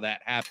funny how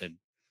that happened.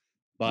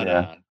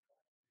 But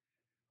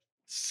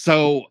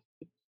so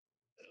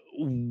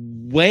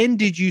when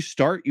did you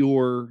start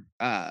your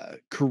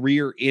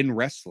career in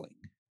wrestling?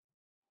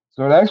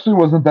 So it actually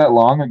wasn't that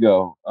long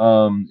ago.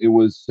 It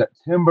was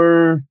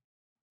September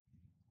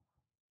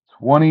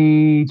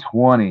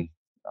 2020,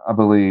 I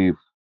believe.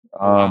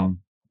 Wow.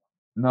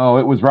 No,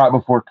 it was right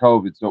before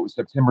COVID, so it was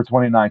September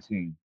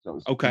 2019. So it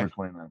was September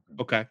 2019.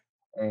 Okay.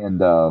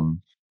 And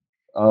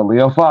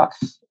Leo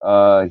Fox,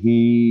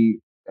 he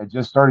had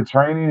just started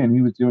training, and he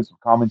was doing some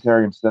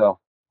commentary himself.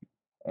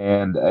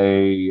 And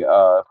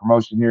a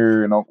promotion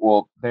here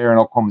there in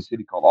Oklahoma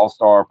City called All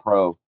Star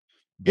Pro.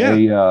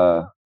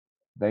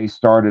 They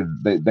started.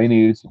 They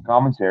needed some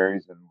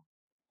commentaries, and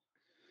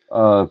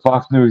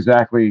Fox knew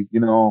exactly,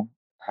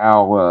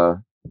 how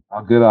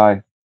good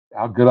I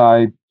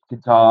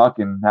can talk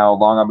and how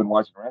long I've been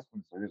watching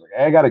wrestling. So he was like,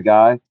 "Hey, I got a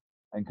guy,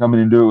 and come in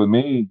and do it with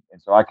me."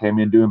 And so I came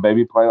in doing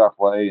baby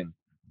play-by-play, and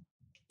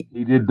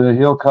he did the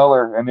heel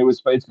color, and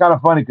it's kind of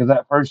funny because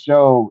that first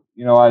show,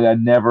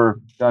 I'd never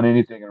done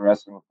anything in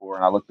wrestling before,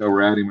 and I looked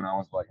over at him and I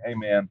was like, "Hey,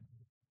 man,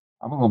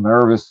 I'm a little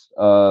nervous.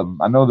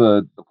 I know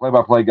the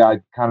play-by-play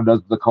guy kind of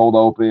does the cold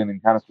open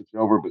and kind of switch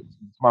over, but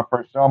it's my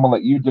first show. I'm gonna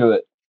let you do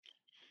it."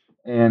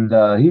 And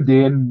he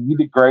did. And he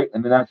did great.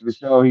 And then after the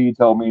show, he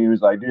told me, he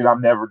was like, "Dude,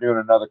 I'm never doing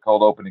another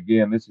cold open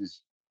again.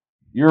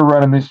 You're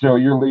running this show.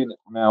 You're leading it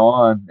from now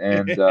on."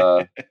 And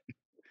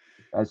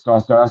I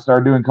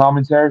started doing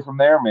commentary from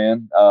there,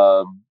 man.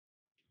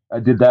 I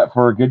did that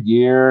for a good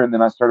year, and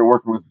then I started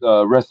working with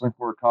Wrestling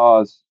for a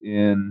Cause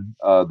in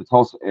the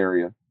Tulsa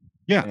area.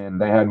 Yeah. And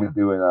they had me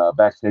doing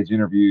backstage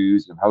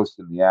interviews and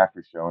hosting the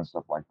after show and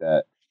stuff like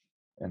that.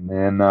 And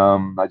then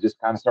I just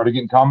kind of started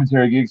getting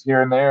commentary gigs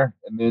here and there,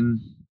 and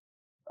then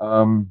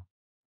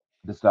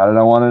decided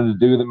I wanted to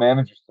do the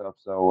manager stuff.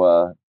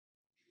 So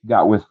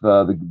got with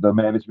the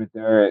management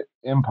there at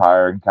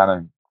Empire and kind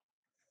of.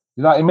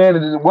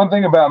 One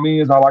thing about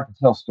me is I like to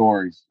tell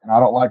stories, and I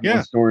don't like it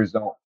when stories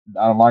don't.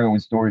 I don't like it when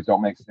stories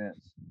don't make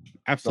sense.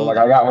 Absolutely.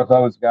 So I got with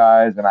those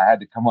guys, and I had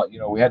to come up.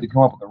 We had to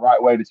come up with the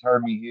right way to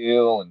turn me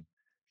heel, and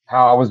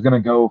how I was going to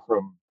go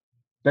from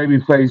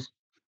babyface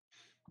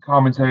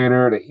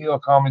commentator to heel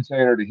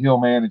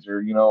manager.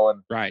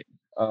 And right.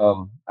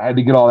 I had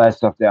to get all that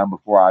stuff down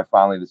before I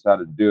finally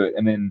decided to do it.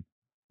 And then,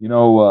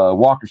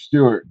 Walker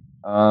Stewart.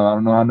 I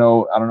don't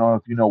know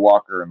if you know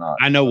Walker or not.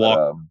 I know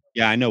Walker.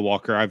 Yeah, I know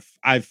Walker.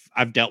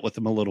 I've dealt with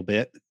him a little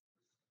bit.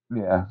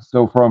 Yeah.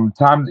 So from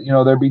time,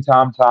 there'd be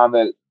time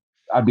that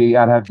I'd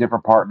have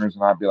different partners,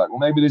 and I'd be like, well,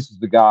 maybe this is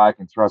the guy I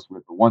can trust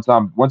with. But once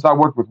I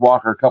worked with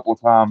Walker a couple of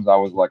times, I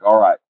was like,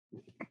 all right,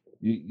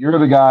 you're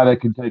the guy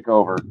that can take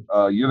over.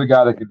 You're the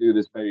guy that can do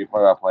this maybe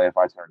play by play if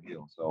I turn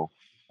heel. So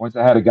once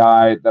I had a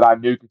guy that I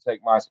knew could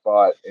take my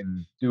spot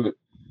and do it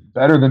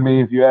better than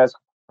me, if you ask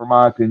for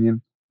my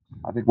opinion,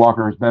 I think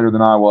Walker was better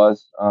than I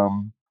was.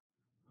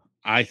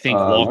 I think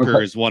Once I,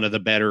 Walker is one of the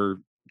better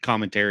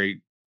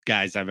commentary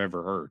guys I've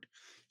ever heard.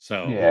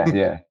 So yeah,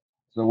 yeah.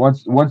 So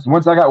once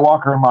I got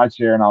Walker in my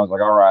chair, and I was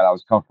like, all right, I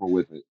was comfortable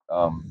with it.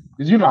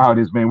 Because you know how it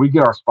is, man. We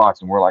get our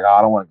spots, and we're like, oh,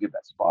 I don't want to give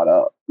that spot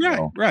up,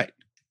 right.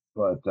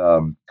 But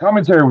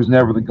commentary was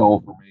never the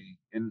goal for me.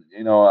 And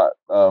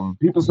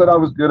people said I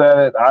was good at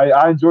it.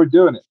 I enjoyed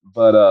doing it,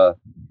 but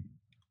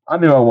I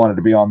knew I wanted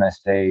to be on that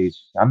stage.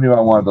 I knew I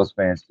wanted those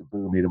fans to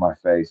boo me to my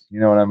face. You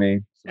know what I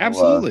mean?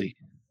 Absolutely.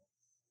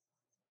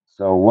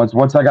 So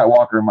once I got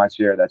Walker in my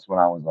chair, that's when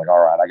I was like, all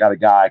right, I got a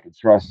guy I can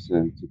trust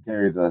to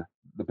carry the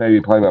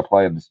baby play by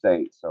play in the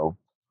state. So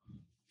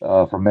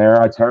from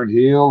there, I turned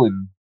heel,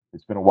 and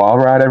it's been a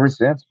wild ride ever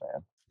since,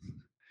 man.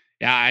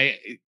 Yeah,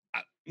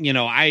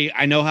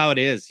 I know how it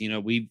is.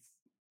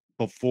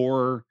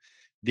 Before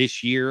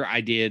this year, I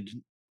did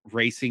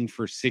racing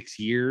for 6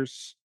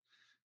 years,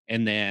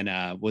 and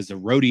then was a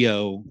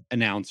rodeo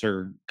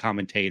announcer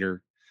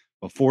commentator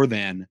before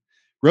then.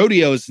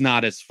 Rodeo is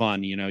not as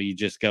fun. You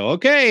just go,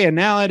 okay, and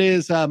now it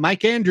is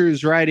Mike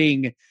Andrews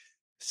riding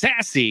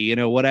Sassy,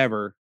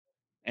 whatever.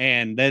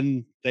 And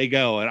then they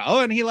go,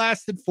 and he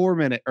lasted 4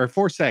 minutes or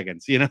 4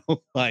 seconds,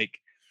 like.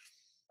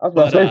 I was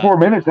about to say 4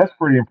 minutes. That's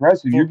pretty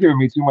impressive. You're giving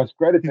me too much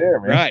credit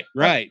there, man.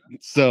 Right.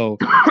 So,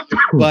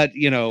 but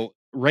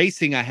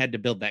racing, I had to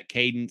build that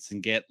cadence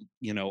and get,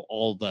 you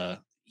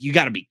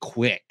got to be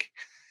quick.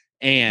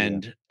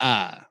 And,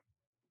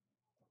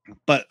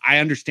 but I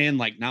understand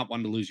like not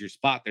wanting to lose your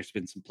spot. There's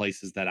been some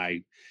places that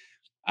I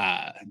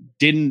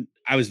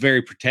was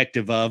very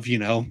protective of,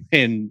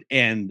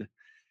 and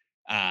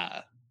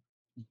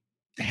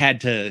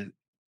had to,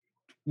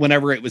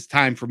 whenever it was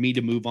time for me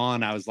to move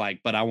on, I was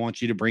like, but I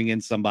want you to bring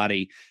in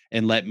somebody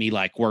and let me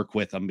like work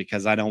with them,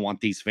 because I don't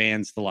want these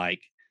fans to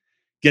like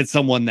get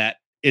someone that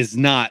is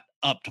not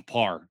up to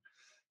par.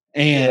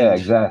 And yeah,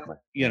 exactly.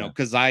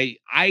 Because I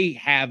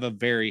have a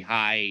very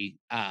high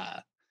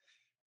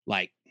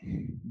like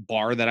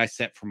bar that I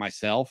set for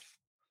myself.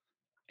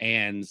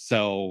 And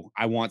so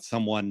I want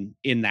someone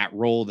in that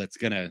role that's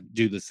gonna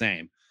do the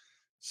same.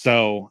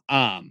 So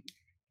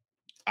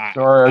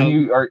So are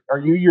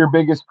you your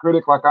biggest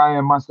critic like I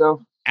am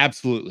myself?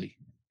 Absolutely.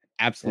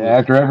 Yeah,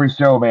 after every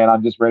show, man,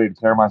 I'm just ready to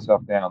tear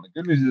myself down. The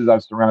good news is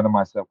I've surrounded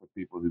myself with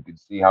people who can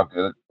see how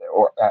good,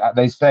 or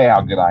they say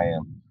how good I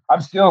am.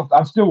 I'm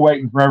still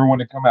waiting for everyone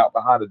to come out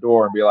behind the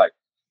door and be like,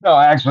 "No,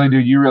 actually,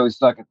 dude, you really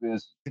suck at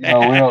this. We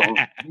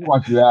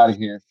want you out of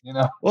here."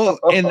 Well,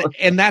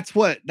 and that's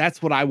what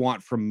I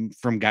want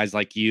from guys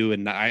like you.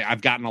 And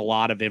I've gotten a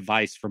lot of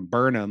advice from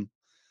Burnham.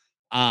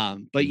 But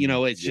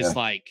it's just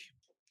like,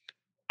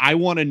 I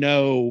want to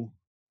know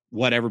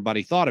what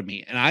everybody thought of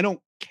me, and I don't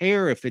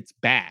care if it's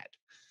bad.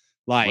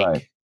 Like,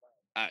 right.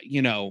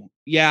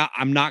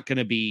 I'm not going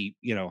to be,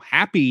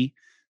 happy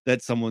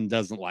that someone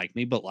doesn't like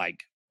me, but like,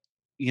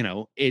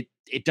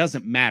 it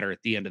doesn't matter at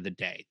the end of the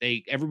day.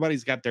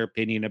 Everybody's got their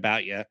opinion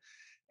about you.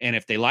 And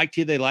if they liked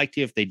you, they liked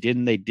you. If they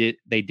didn't, they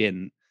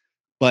didn't.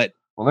 But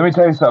well, let me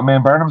tell you something,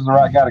 man. Burnham's the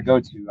right guy to go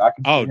to. I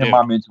consider him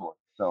my mentor.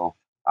 So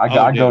I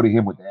go to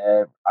him with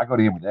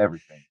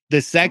everything.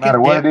 The second, no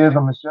matter what it is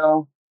on the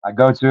show, I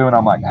go to him and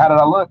I'm like, how did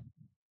I look?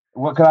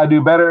 What could I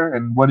do better?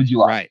 And what did you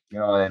like?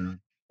 Right. And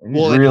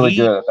he's really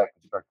good at that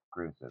constructive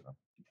criticism.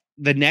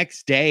 The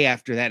next day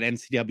after that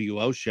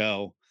NCWO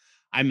show,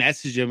 I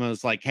messaged him. I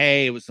was like,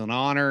 hey, it was an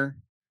honor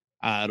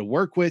to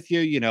work with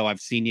you. I've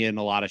seen you in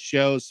a lot of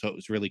shows, so it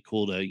was really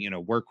cool to,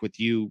 work with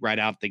you right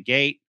out the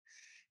gate.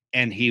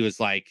 And he was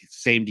like,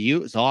 same to you.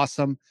 It was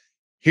awesome.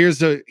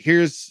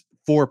 Here's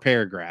 4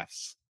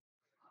 paragraphs.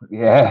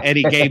 Yeah. And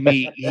he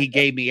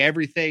gave me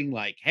everything,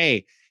 like,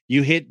 hey,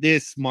 you hit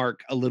this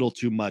mark a little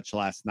too much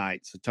last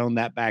night, so tone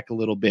that back a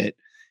little bit,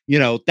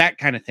 that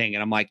kind of thing.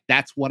 And I'm like,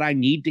 that's what I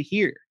need to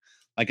hear.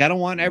 Like, I don't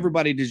want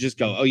everybody to just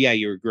go, oh yeah,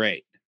 you were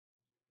great.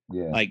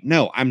 Yeah. Like,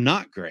 no, I'm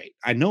not great.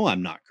 I know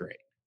I'm not great.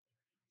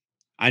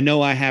 I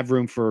know I have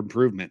room for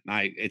improvement.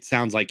 It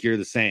sounds like you're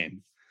the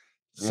same.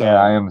 So yeah,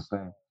 I am the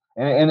same.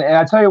 And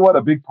I tell you what,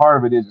 a big part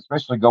of it is,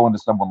 especially going to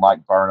someone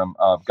like Burnham.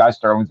 Guy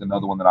Sterling's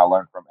another one that I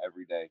learn from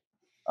every day.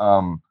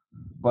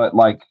 But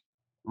like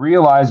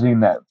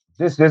realizing that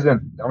this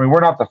isn't, I mean, we're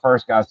not the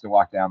first guys to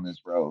walk down this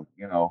road,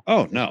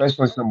 Oh, no.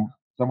 Especially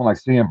someone like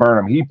CM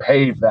Burnham. He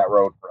paved that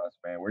road for us,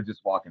 man. We're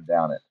just walking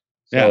down it.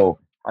 So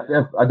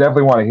yeah. I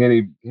definitely want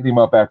to hit him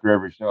up after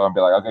every show and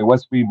be like, okay, what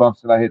speed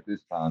bumps did I hit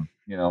this time?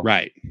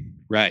 Right.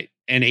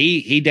 And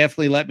he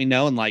definitely let me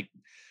know. And like,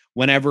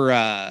 whenever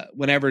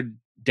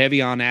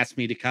Devion asked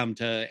me to come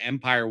to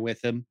Empire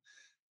with him,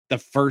 the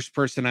first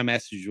person I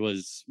messaged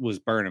was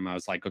Burnham. I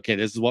was like, okay,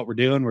 this is what we're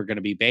doing. We're going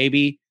to be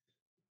baby.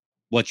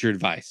 What's your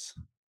advice?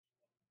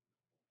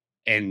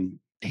 And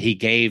he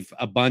gave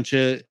a bunch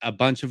of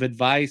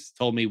advice,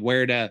 told me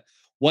what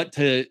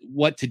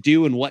to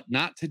do and what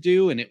not to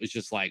do, and it was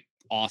just like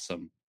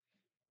awesome.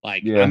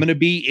 Like, Yeah. I'm going to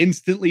be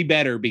instantly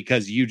better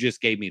because you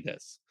just gave me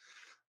this.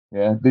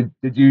 Yeah.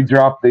 Did you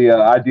drop the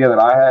idea that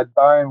I had,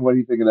 Brian? What do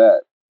you think of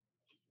that?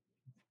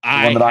 The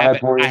one that I had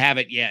for you? I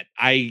haven't yet.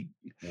 Yeah.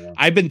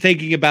 I've been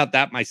thinking about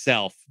that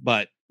myself,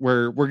 but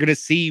we're going to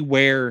see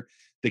where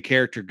the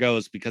character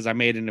goes, because I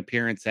made an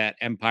appearance at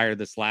Empire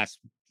this last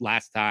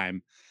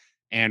time,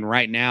 and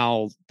right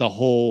now the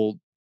whole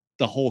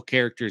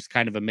character is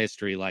kind of a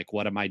mystery. Like,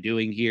 what am I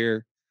doing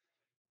here?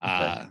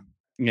 Okay.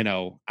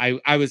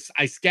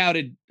 I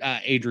scouted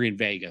Adrian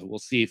Vega. We'll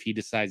see if he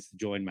decides to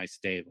join my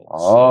stable.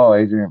 Oh,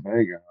 Adrian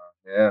Vega.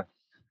 Yeah.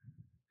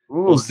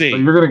 Ooh, We'll so see.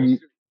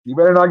 you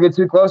better not get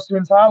too close to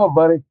entitled,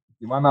 buddy.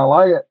 You might not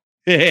like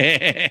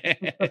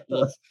it.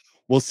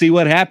 we'll see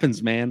what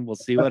happens, man. We'll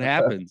see what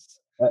happens.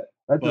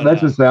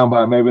 That's a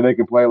soundbite. Maybe they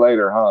can play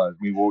later, huh? I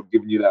mean, we're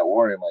giving you that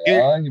warning,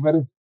 like, you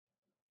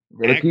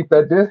better keep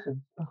that distance.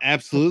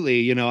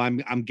 Absolutely.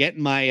 I'm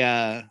getting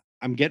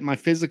my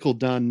physical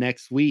done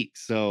next week.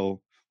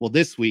 So,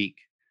 this week.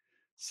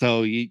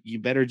 So you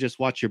better just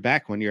watch your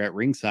back when you're at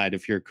ringside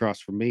if you're across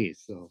from me.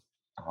 So.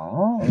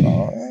 Oh,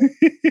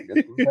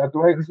 guess we'll have to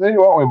wait and see,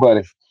 won't we,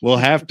 buddy? We'll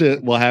have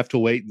to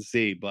wait and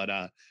see.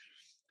 But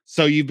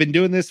so you've been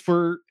doing this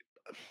for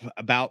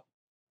about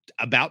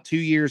 2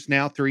 years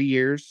now, 3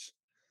 years.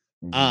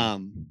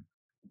 Mm-hmm.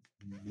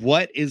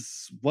 What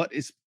is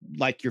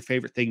like your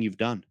favorite thing you've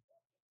done?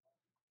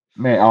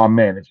 Man, I'm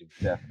managing,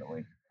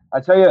 definitely. I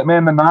tell you,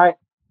 man, the night.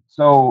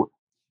 So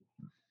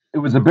it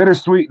was a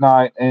bittersweet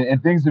night,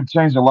 and things have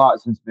changed a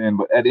lot since then.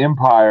 But at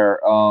Empire,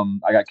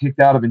 I got kicked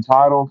out of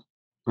Entitled,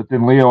 but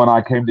then Leo and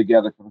I came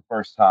together for the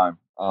first time.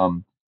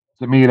 To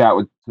me,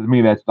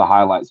 that's the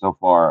highlight so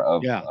far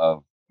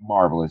of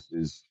Marvelous,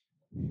 is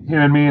him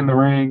and me in the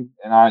ring,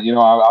 and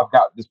I've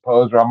got this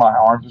pose where my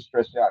arms are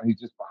stretched out, and he's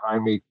just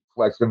behind me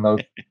flexing those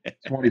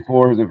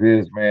 24s of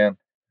his, man.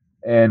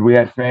 And we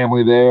had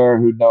family there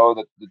who know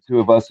that the two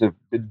of us have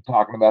been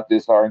talking about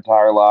this our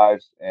entire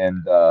lives,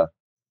 and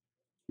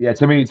yeah,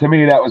 to me,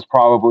 that's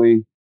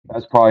probably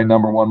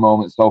number one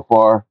moment so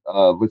far.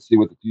 Let's see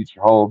what the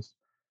future holds.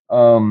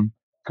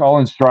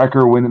 Colin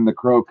Stryker winning the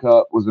Crow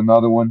Cup was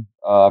another one.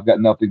 I've got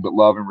nothing but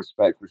love and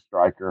respect for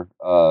Stryker.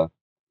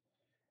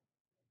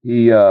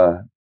 He,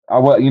 I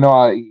was, he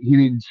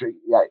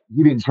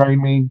didn't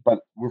train me,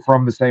 but we're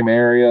from the same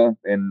area,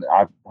 and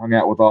I've hung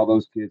out with all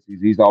those kids.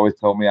 He's always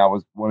told me I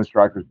was one of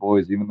Stryker's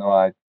boys, even though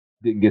I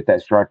didn't get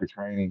that Stryker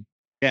training.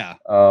 Yeah.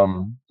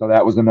 So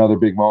that was another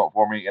big moment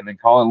for me. And then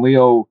Colin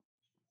Leo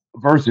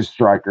versus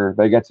Stryker.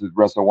 They got to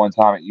wrestle one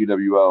time at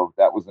UWO.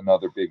 That was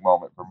another big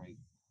moment for me.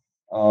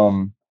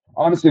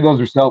 Honestly,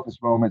 those are selfish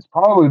moments.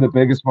 Probably the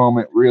biggest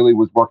moment really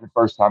was working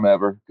first time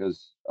ever,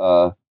 because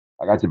I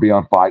got to be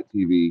on Fight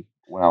TV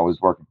when I was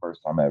working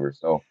first time ever.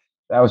 So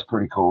that was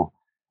pretty cool.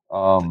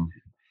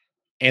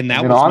 And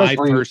that was honestly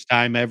my first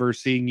time ever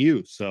seeing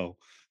you. So.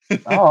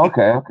 Oh,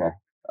 okay.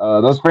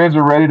 Those fans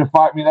were ready to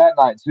fight me that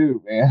night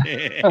too, man.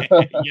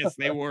 Yes,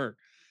 they were.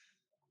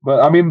 But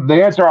I mean,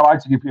 the answer I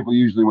like to give people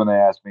usually when they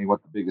ask me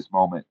what the biggest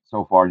moment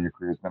so far in your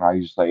career has been, I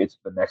usually say it's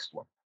the next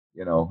one.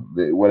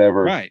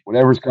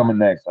 Whatever's coming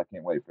next, I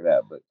can't wait for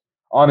that. But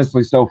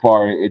honestly, so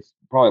far, it's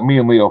probably me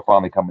and Leo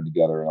finally coming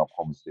together in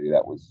Oklahoma City.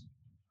 That was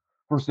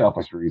for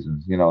selfish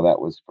reasons.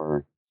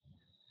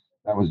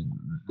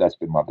 That's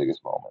been my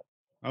biggest moment.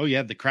 Oh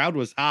yeah, the crowd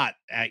was hot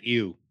at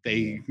you.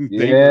 They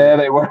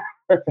were.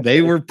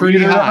 They were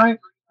pretty hot.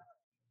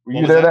 Were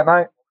you there that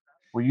night?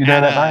 Were you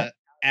there that night?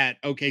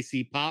 At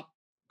OKC Pop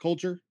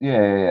Culture?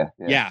 Yeah.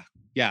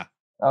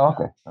 Oh,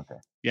 okay.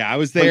 Yeah, I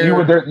was there. But you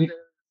were there.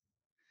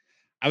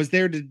 I was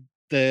there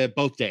the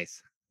both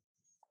days.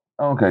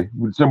 Okay,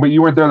 so but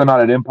you weren't there the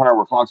night at Empire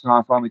where Fox and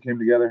I finally came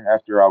together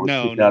after I was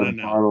kicked out of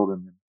Entitled,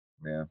 and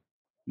yeah.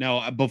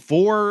 No,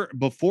 before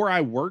I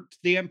worked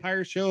the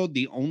Empire show,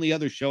 the only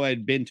other show I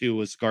had been to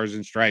was Scars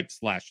and Stripes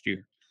last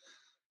year.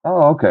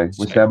 Oh, okay,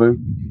 with Sabu.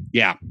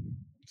 Yeah.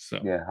 So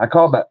yeah, I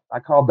called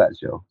that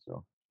show.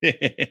 So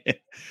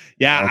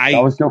yeah, I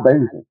was still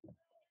babyface.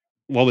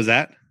 What was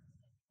that?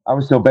 I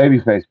was still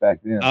babyface back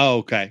then. Oh,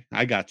 okay,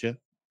 I got you.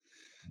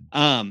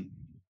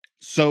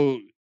 So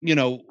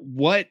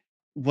what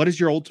is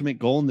your ultimate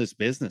goal in this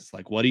business?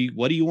 Like, what do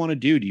you want to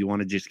do? Do you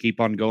want to just keep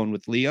on going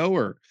with Leo,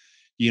 or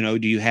do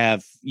you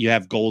have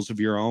goals of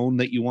your own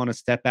that you want to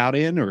step out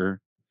in? Or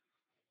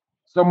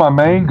so my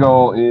main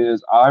goal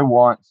is I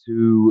want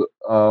to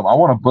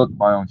book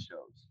my own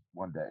shows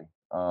one day.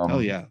 Oh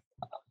yeah.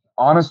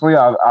 Honestly,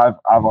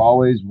 I've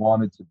always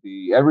wanted to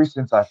be, ever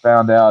since I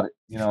found out,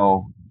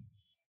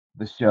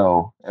 the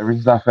show. Ever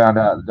since I found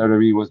out that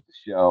WWE was the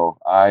show,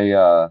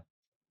 I've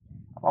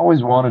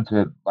always wanted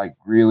to like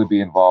really be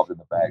involved in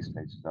the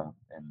backstage stuff.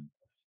 And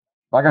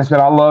like I said,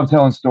 I love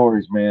telling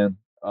stories, man.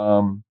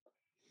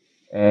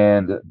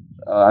 And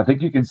I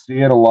think you can see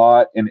it a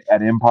lot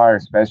at Empire,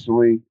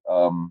 especially.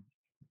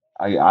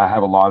 I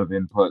have a lot of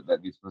input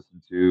that gets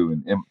listened to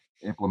and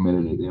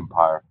implemented at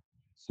Empire.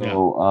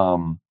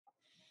 So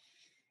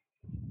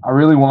I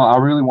really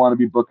want to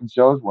be booking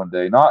shows one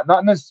day. Not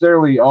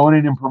necessarily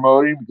owning and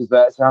promoting, because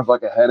that sounds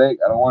like a headache.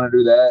 I don't want to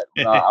do that.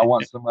 But I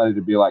want somebody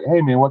to be like,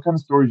 hey man, what kind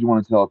of stories you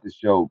want to tell at this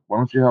show? Why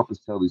don't you help us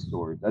tell these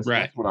stories?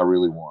 Right. That's what I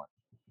really want.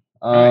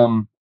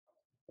 Right.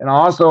 And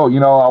also,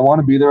 I want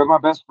to be there with my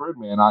best friend,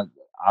 man.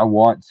 I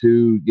want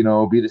to,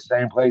 be the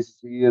same place as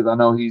he is. I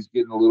know he's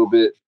getting a little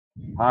bit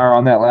higher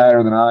on that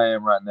ladder than I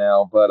am right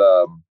now, but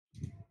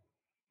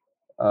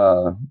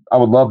I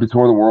would love to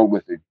tour the world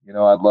with him.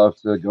 I'd love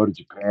to go to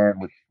Japan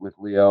with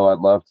Leo. I'd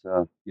love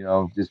to,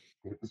 just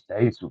hit the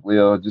States with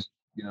Leo. Just,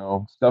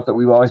 stuff that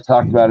we've always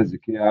talked about as a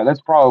kid. That's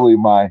probably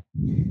my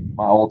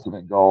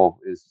ultimate goal,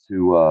 is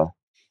to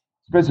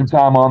spend some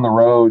time on the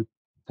road,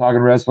 talking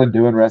wrestling,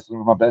 doing wrestling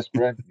with my best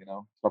friend.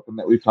 Something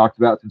that we've talked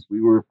about since we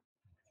were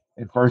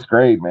in first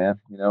grade, man.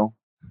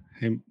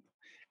 And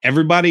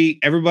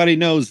everybody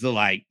knows that,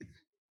 like,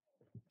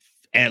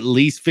 at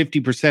least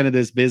 50% of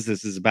this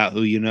business is about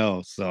who you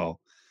know. So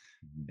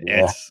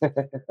Yeah.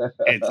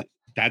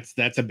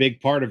 that's a big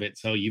part of it.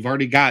 So you've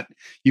already got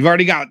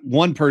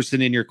one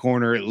person in your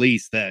corner at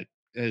least that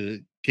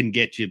can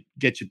get you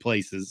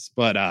places.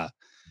 But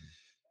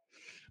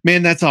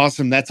man, that's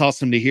awesome. That's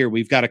awesome to hear.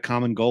 We've got a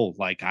common goal.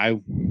 Like, I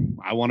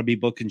want to be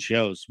booking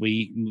shows.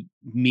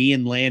 Me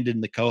and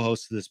Landon, the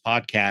co-host of this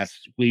podcast,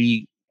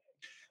 we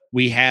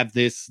have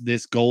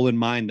this goal in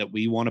mind that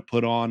we want to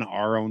put on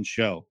our own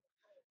show.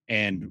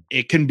 And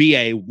it can be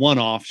a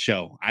one-off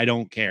show. I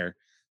don't care,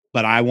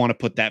 but I want to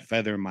put that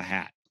feather in my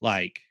hat.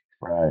 Like,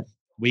 right.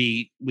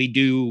 We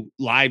do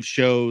live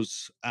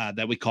shows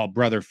that we call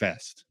Brother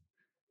Fest,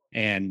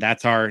 and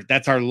that's our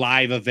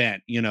live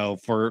event,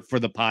 for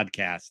the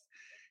podcast.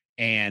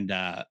 And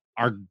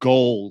our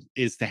goal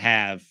is to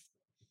have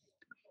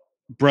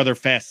Brother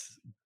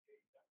Fest,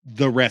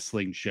 the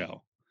wrestling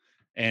show,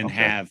 and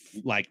have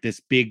like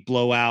this big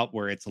blowout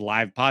where it's a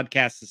live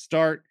podcast to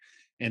start,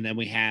 and then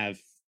we have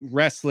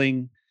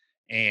wrestling,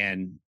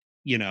 and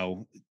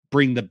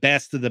bring the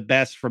best of the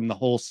best from the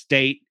whole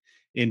state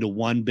into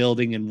one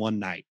building in one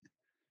night.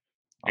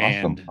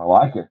 Awesome. And I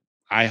like it.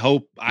 I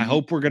hope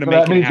we're going to So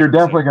make that means you're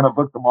definitely going to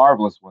book the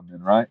Marvelous one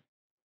then, right?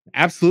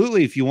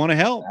 Absolutely. If you want to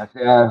help.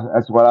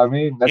 That's what I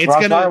mean. That's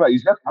what I'm talking about.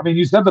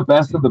 You said the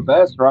best of the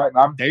best, right?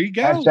 And there you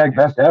go. Hashtag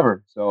best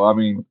ever. So, I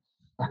mean,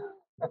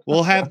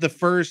 we'll have the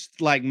first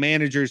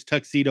manager's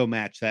tuxedo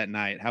match that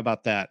night. How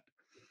about that?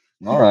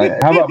 All right.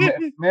 How about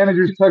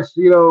manager's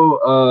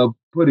tuxedo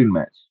pudding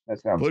match?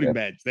 That sounds pudding good.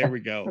 Match. There we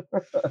go.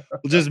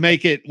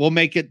 We'll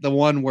make it the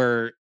one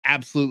where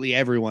absolutely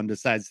everyone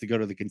decides to go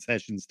to the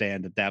concession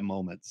stand at that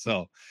moment.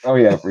 So. Oh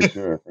yeah, for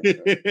sure.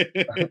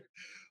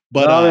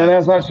 But no, man,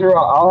 that's not sure.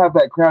 I'll have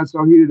that crowd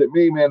so heated at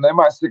me, man. They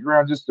might stick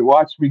around just to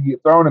watch me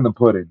get thrown in the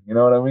pudding. You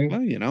know what I mean?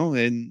 Well,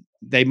 and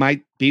they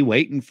might be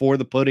waiting for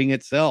the pudding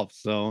itself.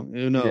 So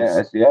who knows?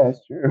 Yeah,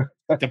 that's true.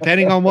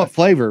 Depending on what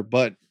flavor,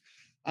 but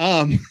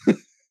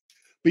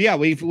but yeah,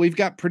 we've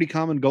got pretty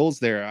common goals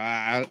there.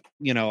 I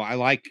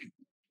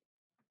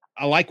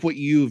like what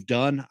you've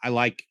done. I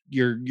like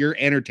you're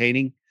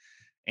entertaining,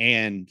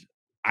 and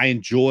I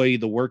enjoy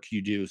the work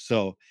you do.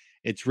 So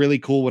it's really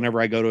cool whenever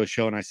I go to a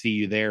show and I see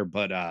you there.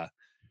 But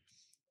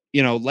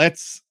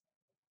let's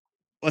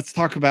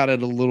talk about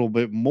it a little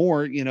bit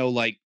more.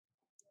 Like,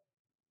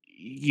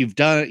 you've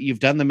done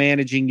the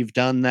managing, you've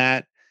done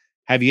that.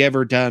 Have you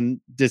ever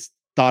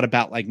thought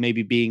about like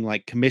maybe being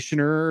like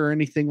commissioner or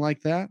anything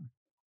like that?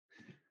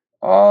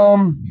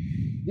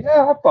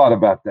 Yeah, I've thought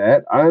about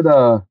that. I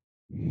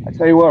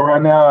tell you what,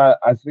 right now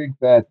I think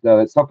that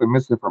it's something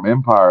missing from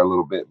Empire a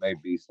little bit.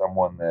 Maybe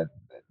someone that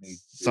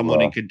needs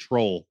someone in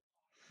control.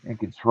 In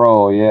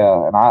control,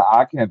 yeah. And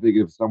I can't think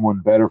of someone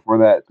better for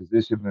that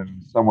position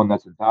than someone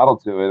that's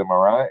entitled to it. Am I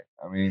right?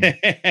 I mean,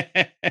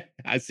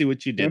 I see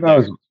what you did. Who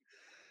knows?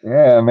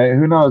 There. Yeah, man.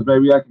 Who knows?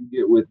 Maybe I can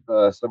get with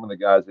some of the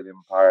guys at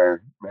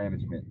Empire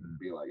Management and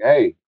be like,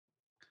 "Hey,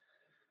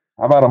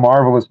 how about a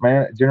marvelous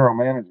general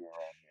manager around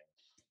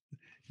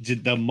here?"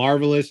 The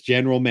marvelous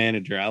general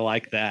manager. I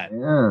like that.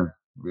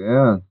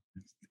 Yeah.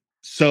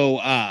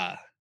 So,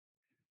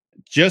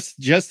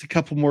 just a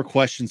couple more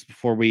questions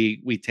before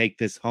we take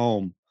this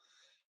home.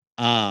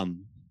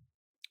 I'm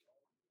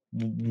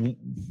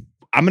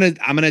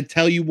gonna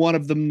tell you one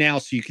of them now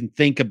so you can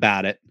think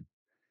about it.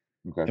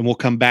 Okay. And we'll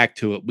come back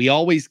to it. We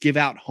always give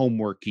out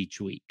homework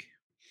each week.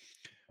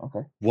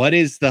 Okay. What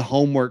is the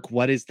homework?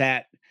 What is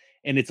that?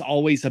 And it's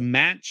always a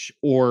match,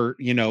 or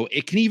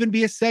it can even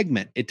be a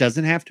segment. It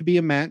doesn't have to be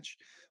a match,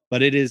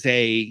 but it is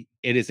a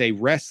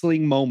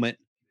wrestling moment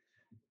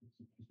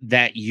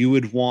that you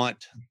would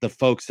want the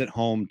folks at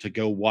home to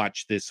go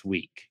watch this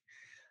week.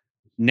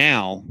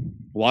 Now,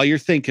 while you're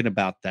thinking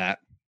about that,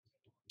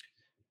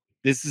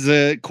 this is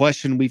a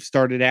question we've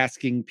started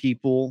asking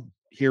people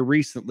here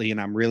recently, and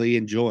I'm really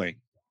enjoying.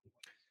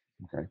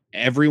 Okay.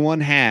 Everyone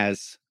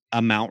has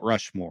a Mount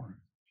Rushmore.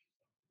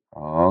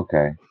 Oh,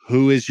 okay.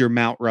 Who is your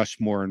Mount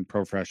Rushmore in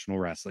professional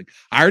wrestling?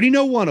 I already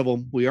know one of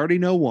them. We already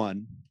know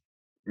one.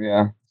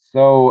 Yeah.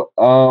 So,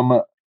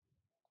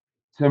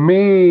 to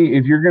me,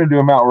 if you're going to do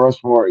a Mount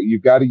Rushmore,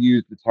 you've got to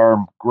use the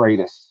term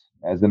greatest,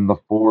 as in the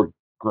four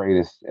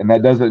greatest, and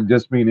that doesn't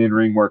just mean in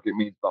ring work; it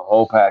means the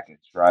whole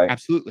package, right?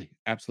 Absolutely.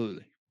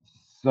 Absolutely.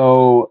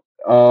 So,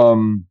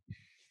 and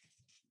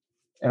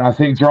I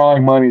think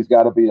drawing money's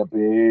got to be a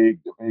big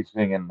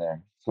thing in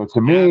there. So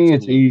to me,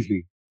 it's Absolutely.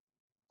 easy.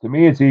 To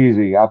me, it's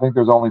easy. I think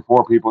there's only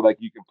four people that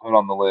you can put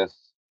on the list.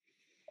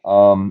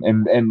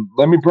 And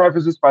let me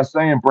preface this by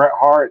saying Bret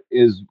Hart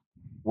is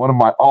one of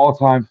my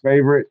all-time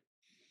favorite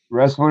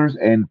wrestlers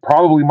and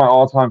probably my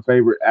all-time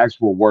favorite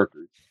actual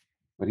workers,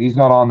 but he's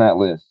not on that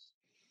list.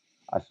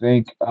 I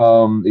think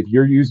if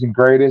you're using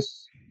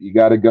greatest, you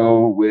got to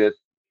go with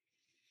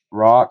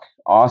Rock,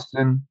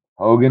 Austin,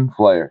 Hogan,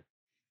 Flair.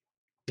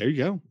 There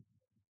you go.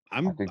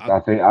 I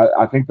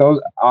think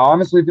those. I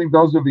honestly think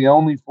those are the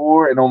only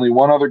four, and only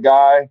one other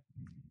guy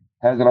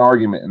has an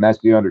argument, and that's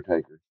the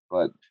Undertaker.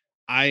 But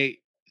I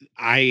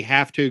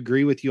have to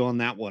agree with you on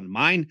that one.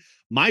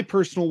 My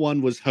personal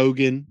one was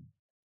Hogan,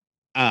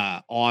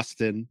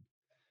 Austin.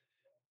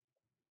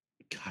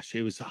 Gosh,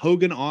 it was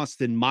Hogan,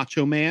 Austin,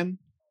 Macho Man,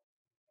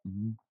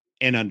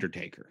 and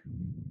Undertaker.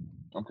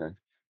 okay,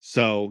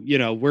 So,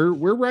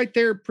 we're right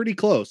there pretty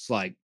close.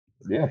 Like,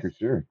 yeah, for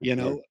sure.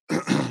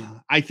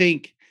 I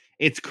think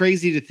it's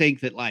crazy to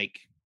think that like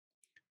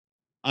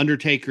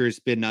Undertaker has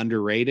been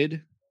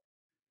underrated.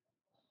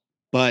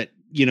 But,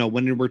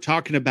 when we're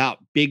talking about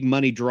big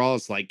money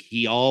draws, like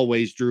he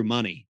always drew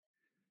money.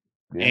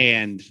 Yeah.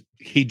 And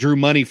he drew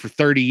money for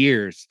 30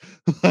 years.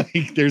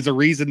 Like there's a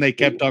reason they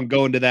kept on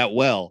going to that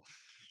well.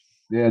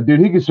 Yeah, dude,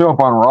 he could show up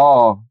on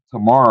Raw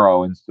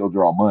tomorrow and still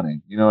draw money.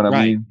 You know what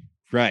I mean?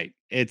 Right.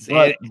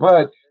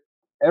 But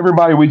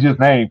everybody we just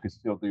named could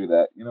still do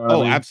that. You know what I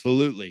mean?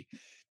 Absolutely.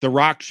 The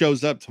Rock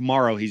shows up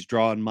tomorrow. He's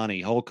drawing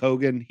money. Hulk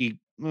Hogan,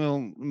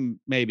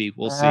 maybe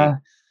we'll see.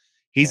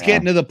 He's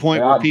getting to the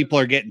point where people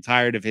are getting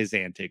tired of his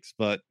antics,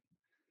 but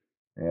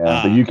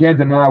but you can't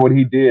deny what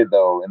he did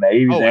though in the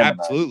 80s. Oh, and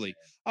absolutely.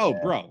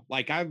 Bro,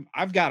 like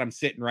I've got him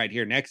sitting right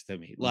here next to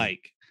me.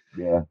 Like,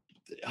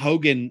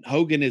 Hogan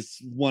is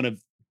one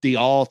of the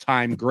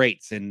all-time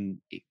greats, and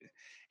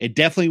it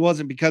definitely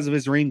wasn't because of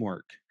his ring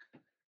work.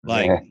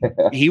 Like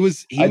he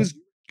was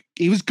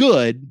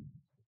good,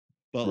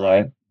 but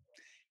like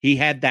he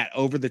had that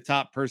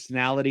over-the-top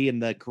personality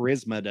and the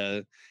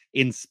charisma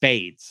in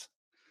spades.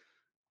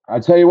 I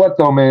tell you what,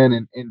 though,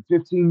 man, in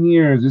 15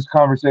 years, this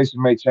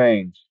conversation may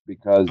change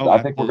because I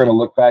think we're going to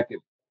look back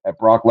at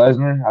Brock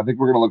Lesnar. I think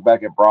we're going to look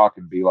back at Brock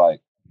and be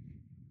like,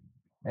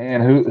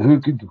 man, who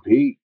could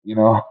compete? You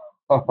know,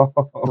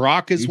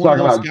 Brock is one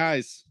of those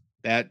guys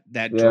that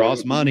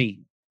draws money.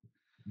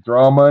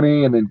 Draw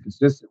money and then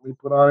consistently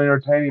put on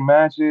entertaining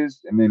matches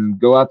and then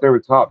go out there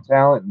with top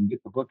talent and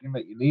get the booking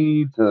that you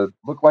need to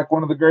look like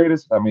one of the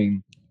greatest. I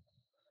mean,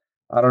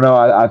 I don't know.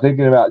 I think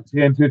in about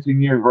 10,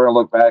 15 years, we're going to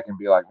look back and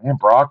be like, man,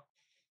 Brock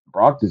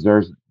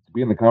deserves to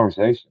be in the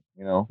conversation,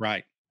 you know?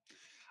 Right.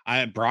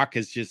 Brock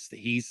is just,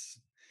 he's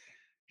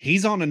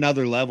on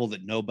another level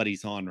that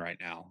nobody's on right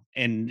now.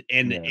 And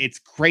it's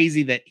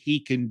crazy that he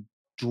can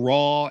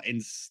draw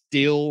and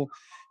still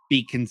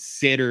be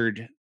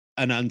considered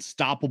an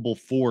unstoppable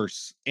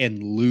force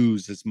and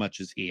lose as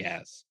much as he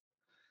has.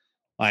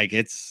 Like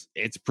it's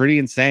pretty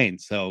insane.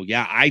 So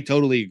yeah, I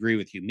totally agree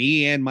with you.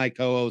 Me and my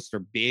co-host are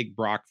big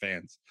Brock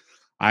fans.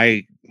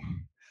 I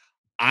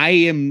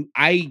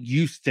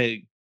used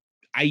to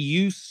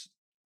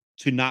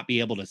not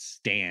be able to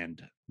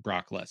stand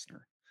Brock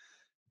Lesnar.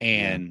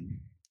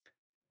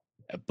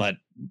 But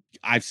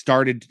I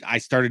started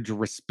to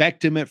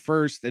respect him at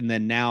first, and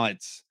then now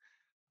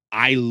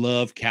I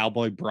love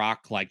Cowboy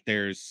Brock like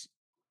there's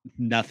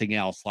nothing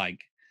else.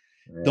 Like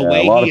the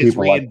way he has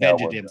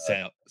reinvented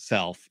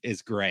himself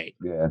is great.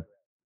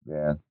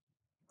 Yeah,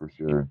 for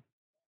sure.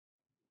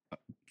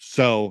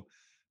 So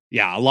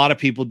yeah, a lot of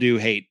people do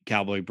hate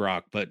Cowboy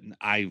Brock, but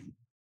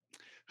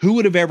who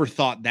would have ever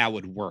thought that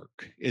would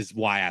work is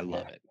why I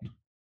love it.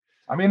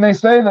 I mean, they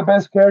say the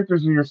best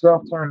characters are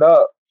yourself turned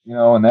up, you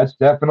know, and that's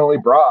definitely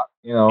Brock,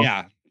 you know.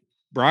 Yeah.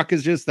 Brock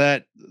is just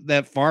that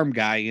farm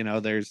guy, you know.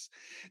 There's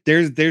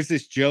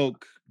this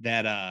joke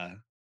that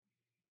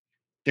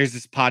there's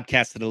this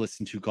podcast that I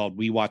listen to called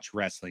We Watch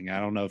Wrestling. I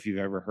don't know if you've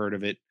ever heard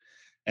of it.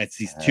 It's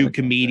these two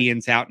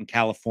comedians out in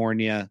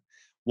California.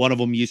 One of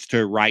them used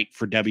to write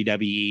for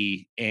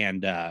WWE,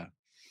 and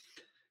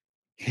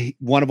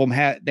one of them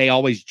they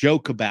always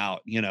joke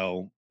about, you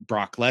know,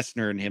 Brock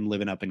Lesnar and him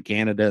living up in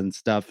Canada and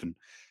stuff, and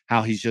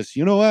how he's just,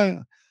 you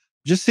know,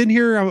 just sitting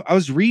here. I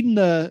was reading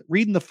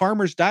the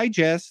Farmer's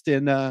Digest,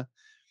 and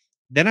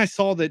then I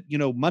saw that, you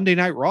know, Monday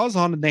Night Raw's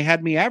on, and they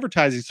had me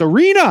advertising. So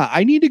Rena,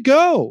 I need to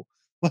go.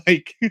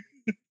 Like,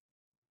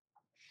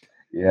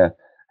 yeah.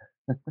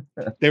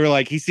 They were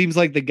like, he seems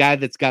like the guy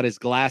that's got his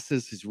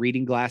glasses, his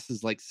reading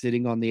glasses, like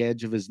sitting on the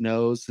edge of his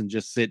nose and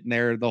just sitting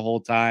there the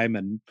whole time.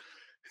 And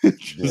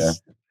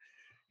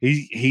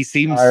he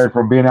seems tired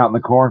from being out in the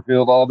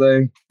cornfield all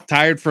day.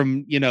 Tired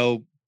from, you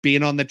know,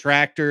 being on the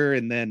tractor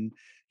and then,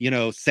 you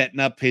know,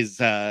 setting up his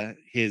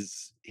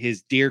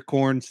deer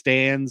corn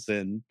stands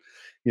and,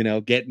 you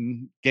know,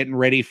 getting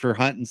ready for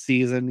hunting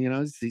season. You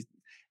know,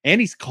 And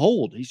he's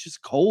cold. He's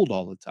just cold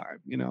all the time,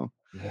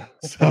 Yeah.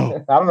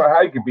 So, I don't know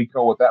how you can be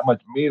cold with that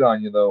much meat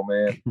on you, though,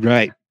 man.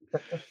 right.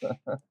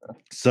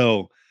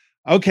 So,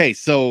 okay.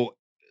 So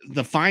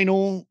the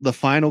final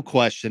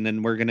question,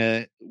 and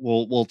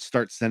we'll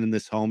start sending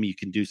this home. You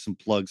can do some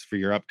plugs for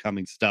your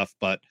upcoming stuff,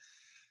 but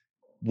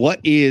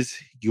what is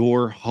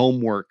your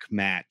homework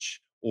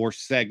match or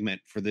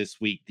segment for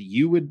this week that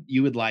you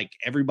would like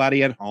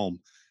everybody at home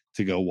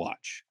to go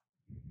watch?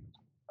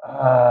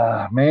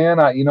 Man,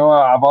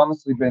 I've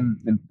honestly been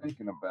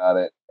thinking about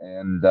it,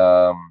 and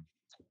uh,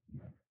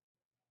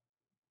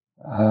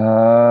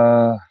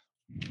 I'm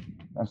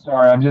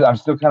sorry, I'm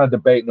still kind of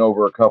debating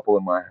over a couple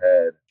in my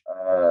head.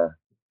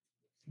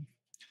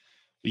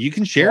 You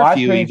can So share a I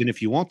few think even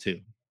if you want to.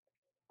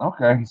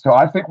 Okay, so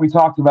I think we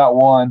talked about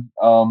one,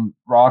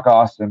 Rock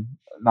Austin,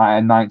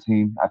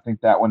 19. I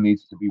think that one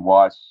needs to be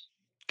watched.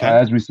 Okay.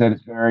 As we said,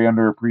 it's very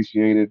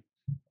underappreciated,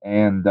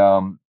 and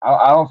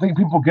I don't think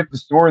people get the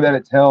story that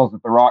it tells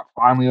that The Rock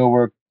finally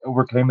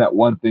overcame that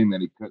one thing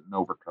that he couldn't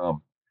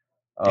overcome.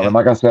 And Yeah.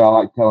 like I said, I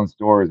like telling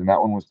stories, and that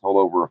one was told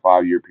over a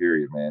 5-year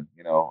period, man.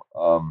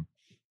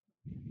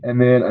 And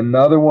then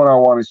another one I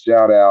want to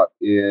shout out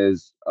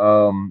is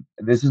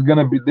this is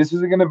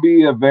gonna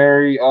be a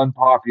very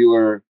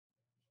unpopular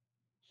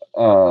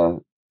uh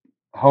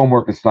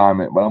homework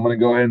assignment, but I'm going to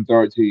go ahead and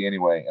throw it to you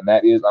anyway. And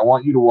that is, I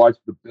want you to watch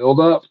the build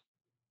up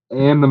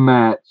and the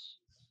match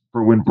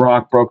for when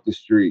Brock broke the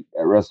streak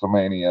at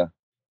WrestleMania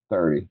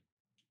 30.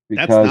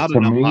 That's Because not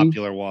an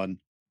unpopular one.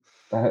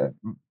 uh,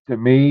 to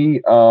me,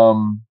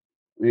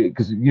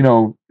 because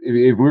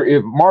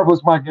if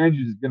Marvelous Mike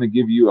Andrews is going to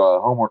give you a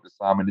homework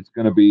assignment, it's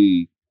going to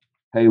be,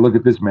 hey, look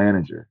at this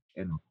manager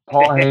and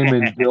Paul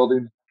Heyman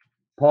building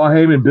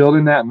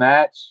that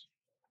match,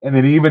 and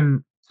then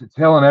even to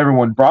telling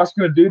everyone Brock's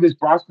going to do this,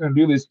 Brock's going to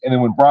do this, and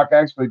then when Brock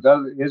actually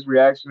does it, his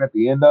reaction at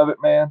the end of it,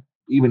 man,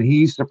 even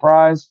he's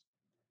surprised.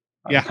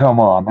 I mean, Yeah. come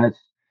on,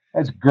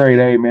 that's grade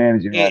A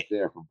managing right It,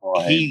 there from Paul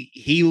Heyman.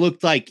 he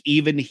looked like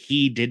even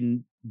he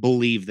didn't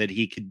believe that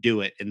he could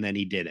do it, and then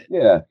he did it.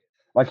 Yeah,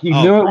 like he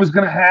Oh, knew it was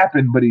going to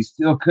happen, but he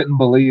still couldn't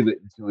believe it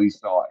until he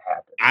saw it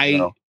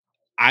happen.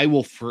 I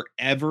will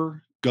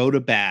forever go to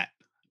bat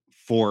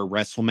for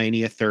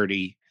WrestleMania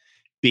 30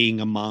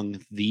 being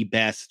among the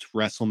best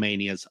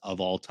WrestleManias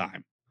of all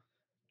time.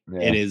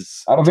 Yeah. It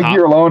is I don't think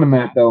you're alone in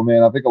that, though,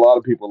 man. I think a lot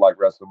of people like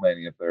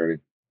WrestleMania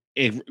 30.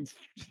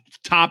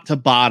 Top to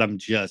bottom,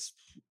 just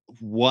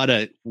what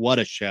a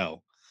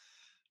show.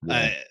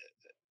 Yeah.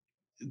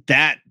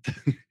 That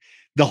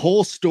the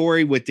whole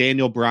story with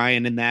Daniel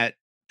Bryan and that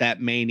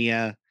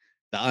Mania,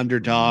 the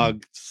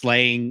underdog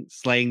slaying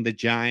the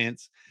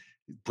Giants,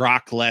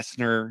 Brock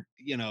Lesnar,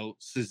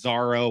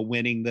 Cesaro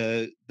winning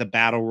the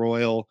Battle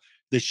Royal,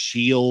 the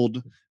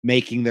Shield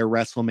making their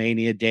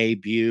WrestleMania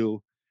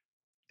debut,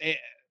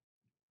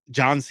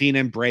 John Cena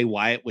and Bray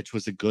Wyatt, which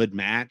was a good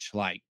match.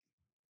 Yeah,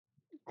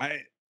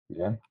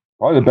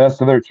 probably the best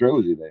of their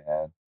trilogy they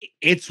had.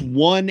 It's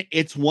one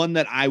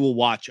that I will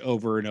watch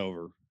over and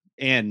over.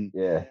 And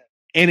Yeah.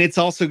 And it's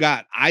also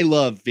got, I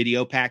love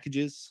video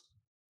packages.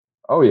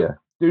 Oh yeah,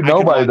 dude.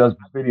 Nobody does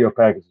video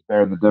packages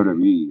better than the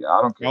WWE.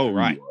 I don't care who you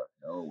are.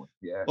 No,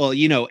 yeah.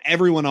 Well,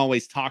 everyone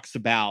always talks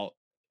about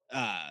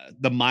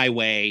the My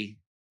Way.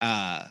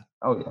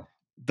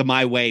 The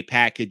My Way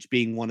package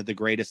being one of the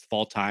greatest of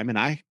all time, and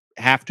I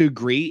have to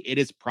agree, it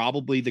is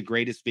probably the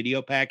greatest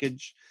video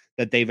package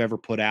that they've ever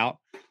put out.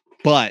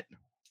 But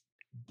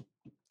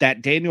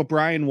that Daniel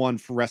Bryan one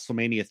for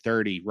WrestleMania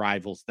 30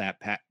 rivals that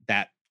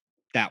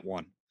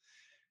one.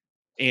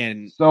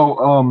 And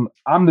so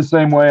I'm the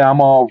same way.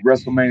 I'm all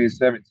WrestleMania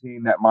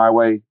 17, that My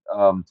Way.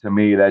 To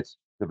me, that's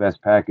the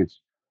best package.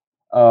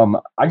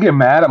 I get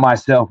mad at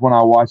myself when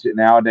I watch it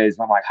nowadays.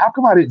 I'm like, how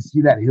come I didn't see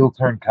that heel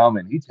turn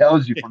coming? He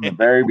tells you from the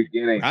very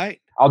beginning,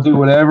 right? I'll do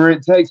whatever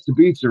it takes to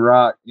beat you,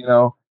 Rock.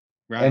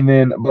 Right. And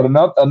then, but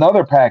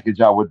another package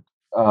I would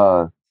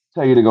tell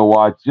you to go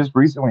watch just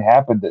recently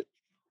happened at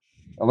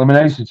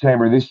Elimination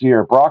Chamber this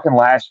year. Brock and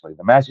Lashley.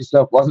 The match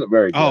itself wasn't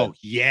very good. Oh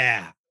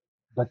yeah.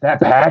 But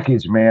that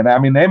package, man, I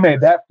mean, they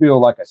made that feel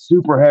like a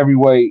super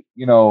heavyweight,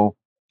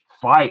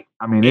 fight.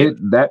 I mean,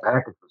 that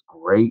package was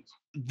great.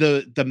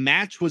 The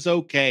match was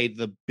okay.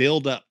 The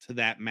build up to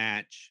that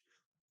match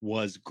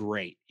was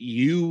great.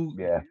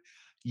 That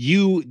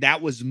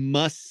was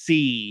must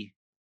see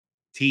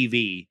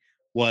TV,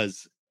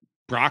 was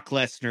Brock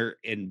Lesnar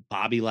and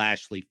Bobby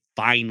Lashley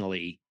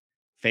finally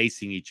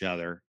facing each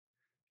other.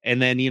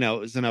 And then, it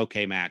was an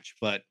okay match,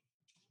 but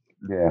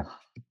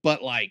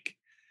like,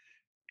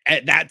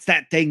 that's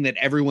that thing that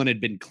everyone had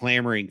been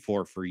clamoring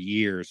for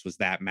years, was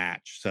that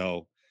match.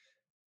 So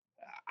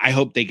I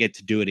hope they get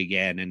to do it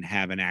again and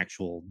have an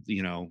actual,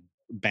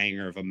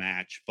 banger of a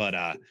match.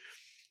 But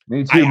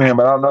me too, man.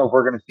 But I don't know if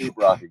we're gonna see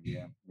Brock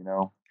again.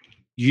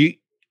 You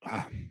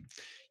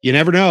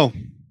never know.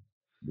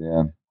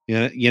 Yeah.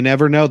 You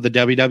never know. The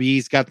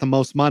WWE's got the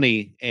most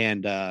money,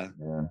 and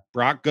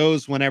Brock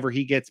goes whenever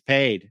he gets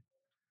paid.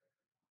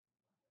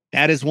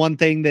 That is one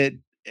thing that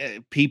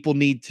people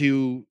need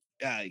to,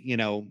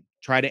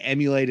 try to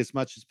emulate as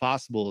much as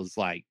possible, is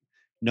like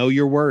know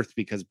your worth,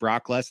 because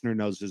Brock Lesnar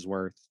knows his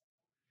worth.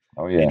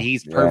 Oh yeah. And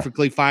he's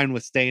perfectly fine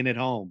with staying at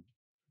home.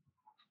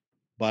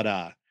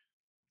 But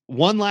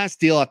one last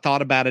deal, I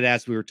thought about it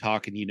as we were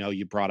talking.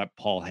 You brought up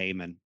Paul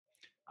Heyman.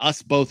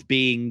 Us both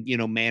being,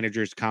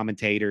 managers,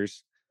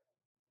 commentators.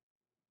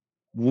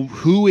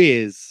 Who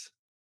is,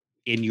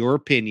 in your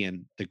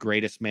opinion, the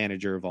greatest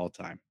manager of all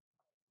time?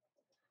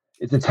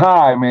 It's a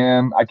tie,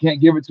 man. I can't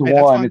give it to Hey,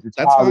 that's one. fine. It's a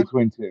That's tie fine.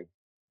 between two.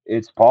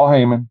 It's Paul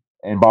Heyman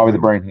and Bobby the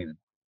Brain Heenan.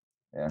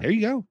 Yeah, There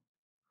you go.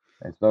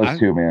 it's those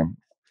two, man.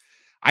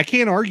 I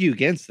can't argue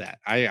against that.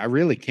 I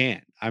really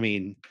can't. I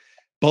mean,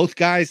 both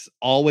guys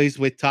always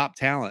with top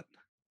talent.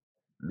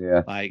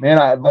 Yeah, man.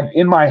 I like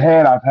in my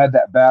head, I've had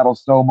that battle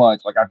so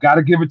much. Like I've got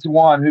to give it to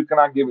one. Who can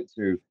I give it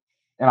to?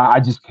 And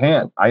I just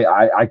can't.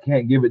 I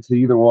can't give it to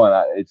either one.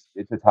 It's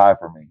a tie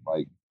for me.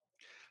 Like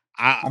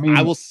I mean,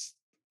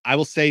 I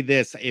will say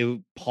this: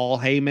 Paul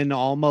Heyman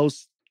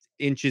almost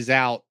inches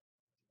out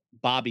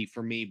Bobby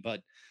for me,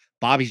 but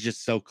Bobby's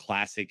just so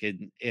classic,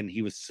 and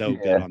he was so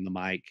good on the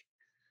mic.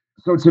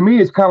 So to me,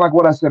 it's kind of like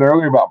what I said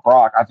earlier about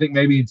Brock. I think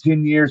maybe in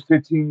 10 years,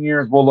 15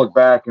 years, we'll look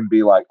back and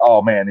be like,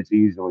 oh man, it's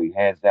easily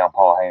hands down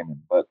Paul Heyman.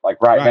 But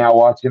like right now,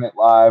 watching it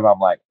live, I'm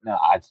like, no,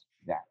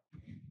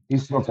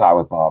 he's still tied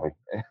with Bobby,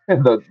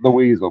 the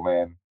Weasel,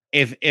 man.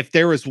 If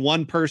there was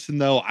one person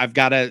though, I've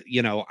got to,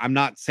 I'm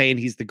not saying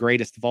he's the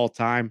greatest of all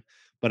time,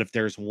 but if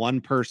there's one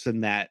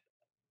person that,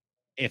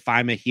 if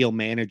I'm a heel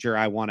manager,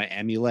 I want to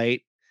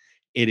emulate,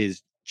 it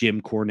is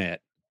Jim Cornette.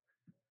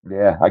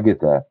 Yeah, I get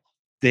that.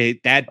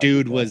 That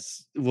dude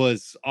was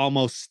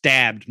almost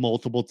stabbed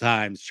multiple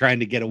times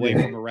trying to get away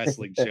from a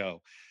wrestling show.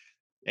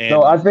 And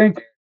so I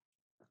think,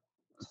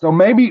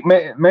 maybe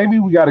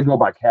we got to go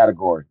by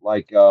category.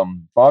 Like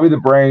Bobby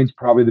the Brain's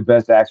probably the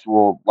best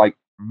actual like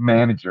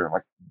manager,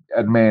 like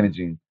at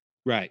managing.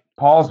 Right.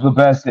 Paul's the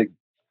best at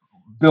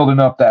building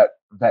up that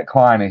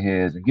client of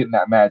his and getting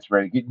that match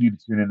ready, getting you to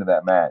tune into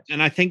that match.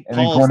 And I think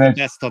Paul's the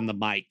best on the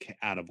mic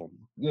out of them.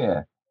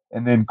 Yeah.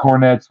 And then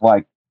Cornette's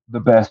like the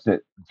best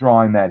at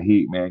drawing that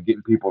heat, man,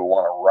 getting people to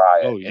want to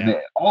riot. Oh, yeah. And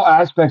all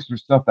aspects are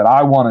stuff that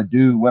I want to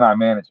do when I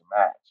manage a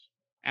match.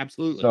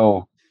 Absolutely.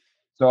 So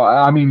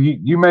I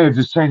mean, you may have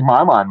just changed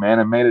my mind, man,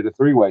 and made it a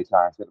 3-way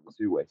tie instead of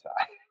a 2-way tie.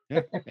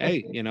 Yeah.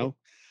 Hey,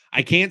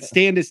 I can't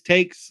stand his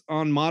takes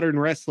on modern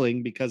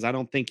wrestling because I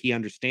don't think he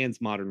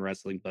understands modern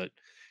wrestling, but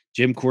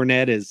Jim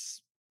Cornette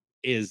is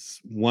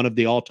one of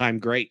the all-time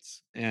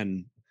greats.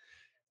 And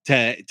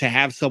to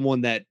have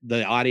someone that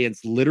the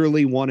audience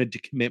literally wanted to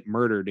commit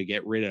murder to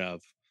get rid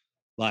of,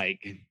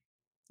 like,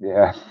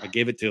 yeah, I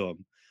give it to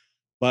him.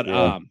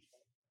 But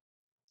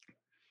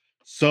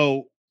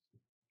so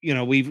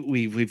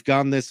we've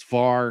gone this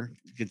far.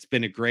 It's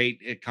been a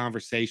great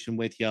conversation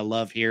with you. I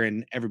love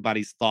hearing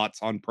everybody's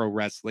thoughts on pro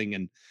wrestling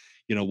and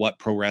what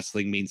pro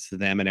wrestling means to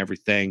them and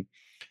everything.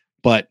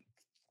 But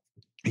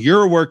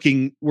you're a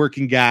working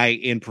guy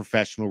in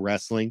professional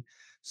wrestling.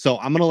 So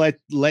I'm going to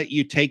let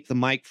you take the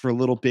mic for a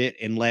little bit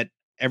and let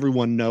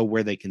everyone know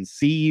where they can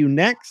see you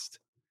next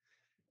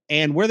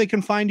and where they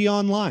can find you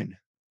online.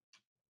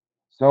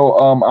 So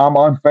I'm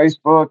on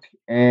Facebook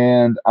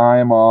and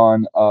I'm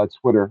on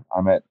Twitter.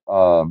 I'm at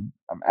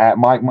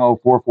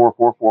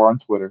MikeMo4444 on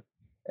Twitter,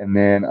 and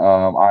then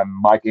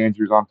I'm Mike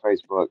Andrews on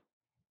Facebook.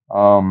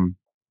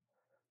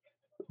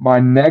 My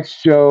next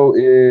show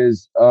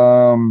is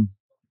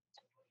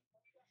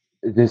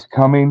this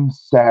coming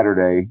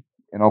Saturday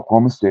in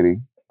Oklahoma City.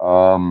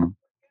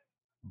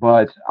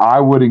 But I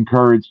would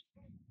encourage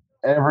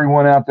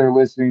everyone out there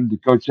listening to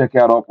go check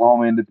out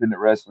Oklahoma Independent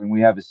Wrestling.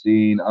 We have a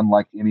scene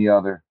unlike any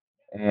other.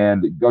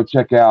 And go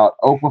check out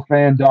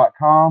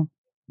oklafan.com.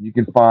 You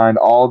can find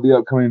all the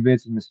upcoming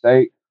events in the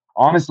state.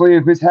 Honestly,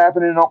 if it's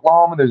happening in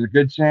Oklahoma, there's a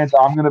good chance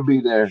I'm going to be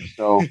there.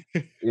 So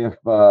if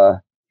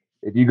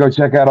you go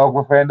check out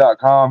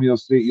oklafan.com, you'll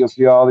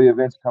see all the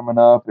events coming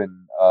up.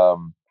 And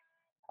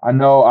I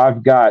know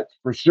I've got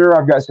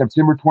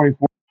September 24th.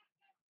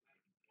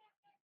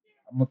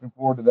 I'm looking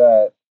forward to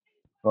that.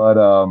 But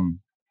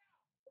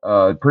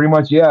pretty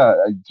much, yeah.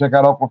 Check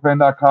out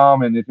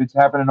oklafan.com, and if it's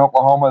happening in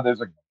Oklahoma, there's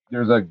a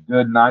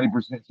good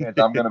 90% chance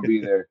I'm going to be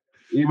there.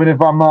 Even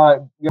if I'm not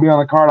going to be on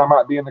the card, I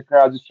might be in the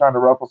crowd just trying to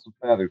ruffle some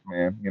feathers,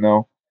 man.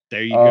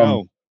 There you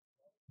go.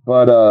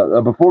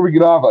 But before we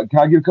get off, can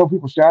I give a couple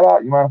people a shout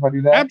out? You mind if I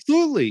do that?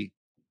 Absolutely.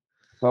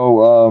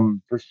 So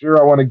for sure,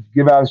 I want to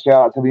give out a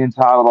shout out to the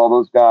Entitled, all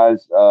those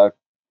guys,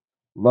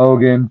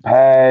 Logan,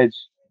 Padge,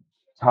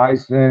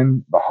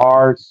 Tyson, the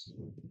Hearts,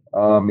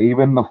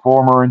 even the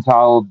former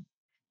Entitled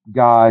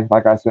guy.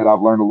 Like I said,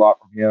 I've learned a lot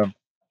from him.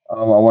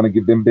 I want to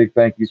give them big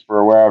thank yous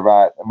for where I've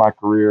at in my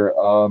career.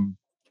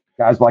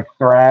 Guys like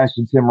Thrash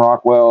and Tim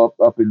Rockwell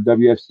up in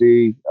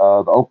WFC, the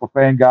Oklahoma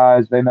fan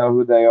guys, they know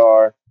who they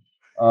are.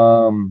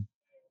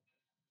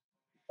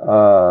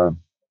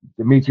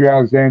 Dimitri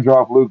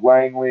Alexandrov, Luke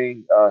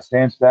Langley,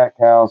 Sam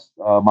Stackhouse,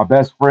 my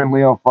best friend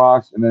Leo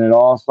Fox, and then it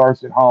all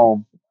starts at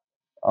home.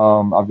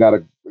 I've got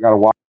a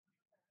watch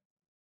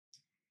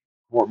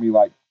support me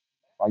like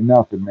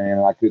nothing, man.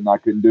 I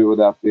couldn't do it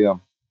without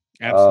them.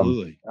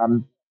 Absolutely.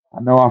 I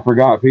know I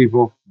forgot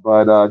people,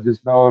 But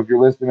just know if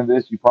you're listening to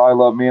this, you probably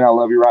love me, and I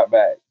love you right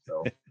back.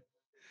 So.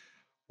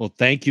 Well,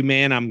 thank you,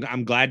 man.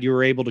 I'm glad you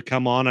were able to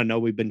come on. I know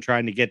we've been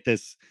trying to get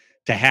this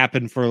to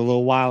happen for a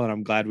little while, and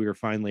I'm glad we were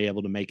finally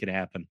able to make it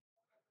happen.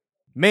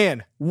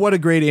 Man, what a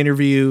great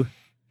interview.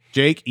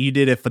 Jake, you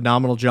did a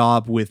phenomenal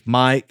job with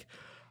Mike.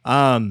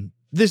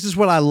 This is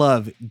what I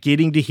love,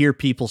 getting to hear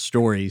people's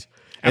stories,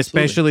 Absolutely.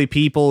 especially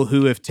people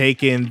who have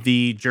taken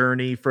the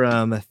journey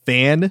from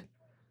fan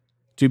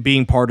to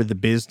being part of the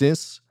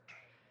business.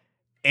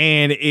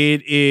 And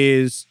it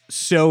is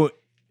so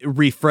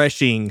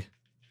refreshing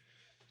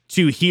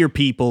to hear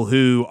people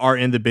who are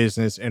in the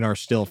business and are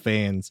still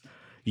fans.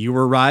 You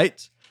were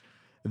right.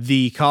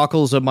 The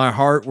cockles of my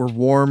heart were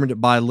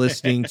warmed by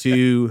listening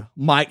to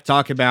Mike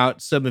talk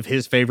about some of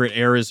his favorite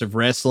eras of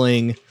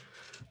wrestling.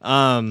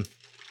 Man,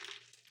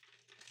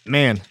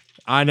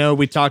 I know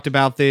we talked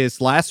about this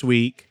last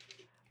week,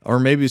 or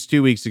maybe it's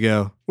 2 weeks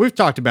ago. We've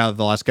talked about it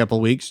the last couple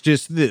of weeks.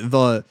 Just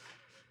the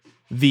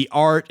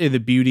art and the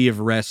beauty of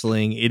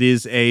wrestling. It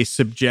is a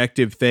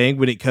subjective thing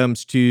when it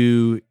comes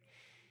to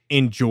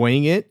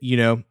enjoying it. You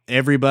know,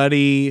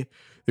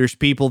 there's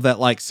people that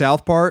like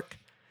South Park,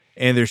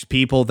 and there's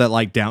people that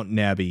like Downton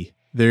Abbey.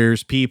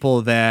 There's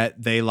people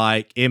that they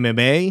like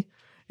MMA,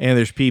 and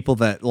there's people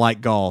that like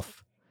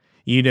golf.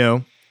 You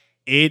know,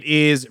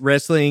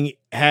 wrestling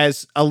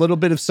has a little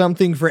bit of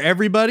something for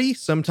everybody.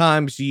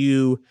 Sometimes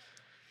you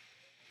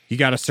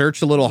got to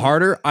search a little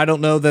harder. I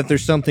don't know that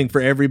there's something for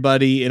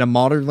everybody in a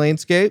modern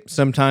landscape.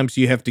 Sometimes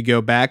you have to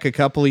go back a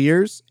couple of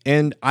years,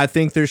 and I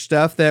think there's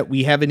stuff that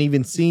we haven't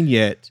even seen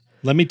yet.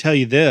 Let me tell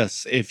you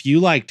this. If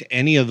you liked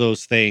any of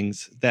those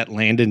things that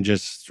Landon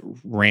just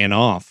ran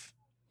off,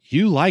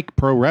 you like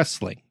pro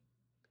wrestling.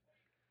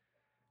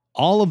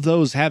 All of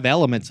those have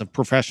elements of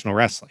professional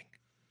wrestling.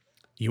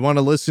 You want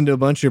to listen to a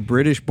bunch of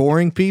British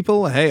boring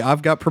people? Hey,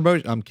 I've got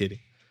promotion. I'm kidding.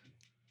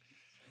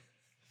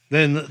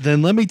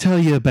 Then let me tell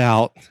you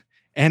about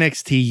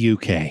NXT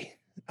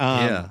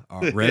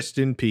UK. Rest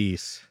in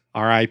peace.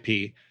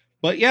 RIP.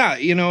 But yeah,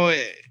 you know,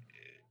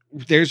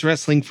 there's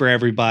wrestling for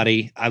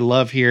everybody. I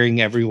love hearing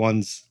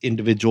everyone's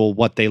individual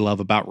what they love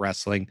about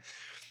wrestling.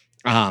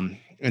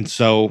 And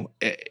so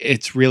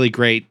it's really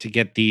great to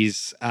get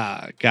these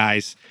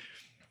guys.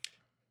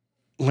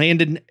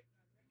 Landon,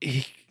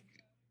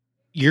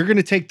 you're going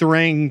to take the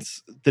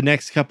reins the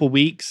next couple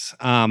weeks.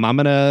 I'm going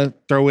to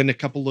throw in a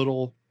couple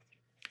little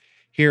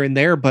here and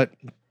there, but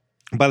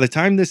by the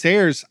time this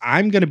airs,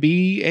 I'm going to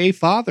be a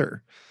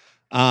father.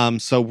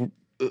 So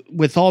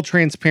with all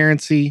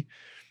transparency,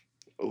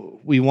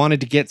 we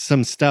wanted to get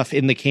some stuff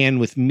in the can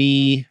with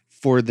me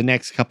for the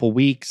next couple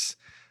weeks.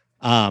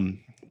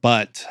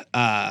 But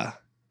by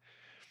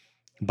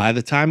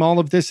the time all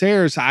of this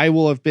airs, I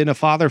will have been a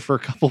father for a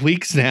couple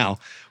weeks now,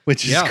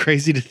 which is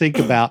crazy to think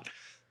about.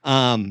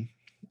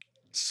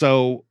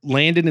 So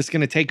Landon is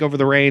going to take over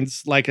the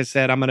reins. Like I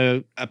said, I'm going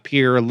to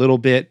appear a little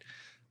bit.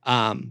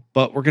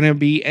 But we're going to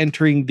be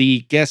entering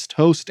the guest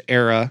host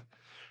era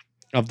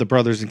of the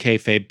Brothers in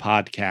Kayfabe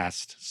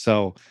podcast.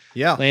 So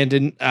yeah,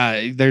 Landon,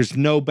 there's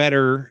no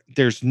better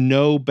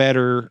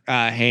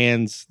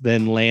hands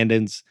than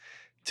Landon's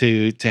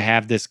to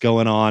have this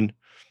going on.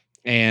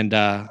 And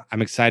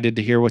I'm excited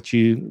to hear what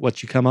you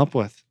come up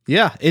with.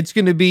 Yeah, it's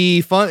going to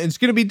be fun. It's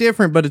going to be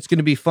different, but it's going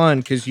to be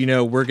fun because, you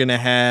know, we're going to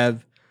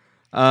have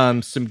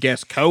some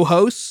guest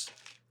co-hosts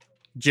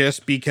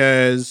just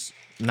because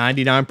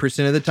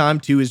 99% of the time,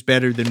 2 is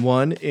better than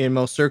 1 in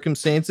most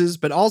circumstances,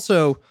 but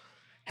also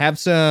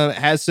has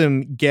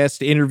some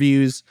guest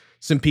interviews,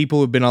 some people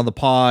who've been on the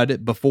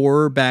pod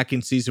before back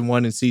in season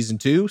 1 and season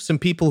 2, some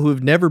people who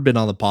have never been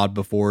on the pod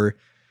before.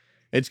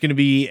 It's going to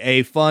be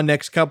a fun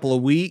next couple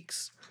of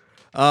weeks.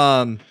 Get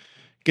some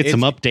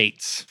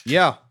updates.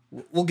 Yeah,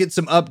 we'll get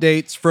some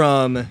updates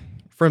from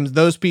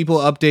those people,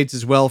 updates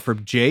as well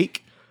from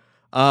Jake.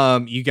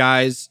 You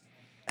guys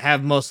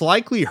have most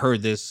likely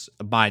heard this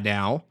by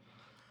now.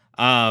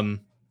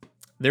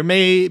 There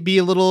may be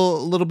a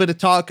little bit of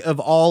talk of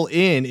All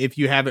In if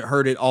you haven't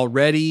heard it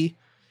already.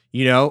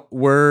 You know,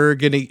 we're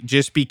gonna,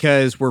 just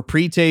because we're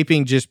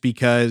pre-taping, just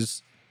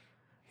because,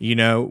 you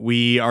know,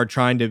 we are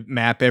trying to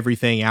map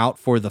everything out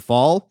for the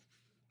fall,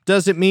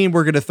 doesn't mean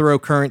we're gonna throw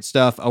current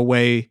stuff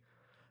away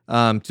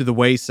to the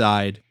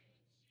wayside.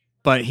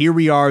 But here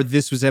we are.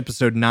 This was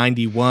episode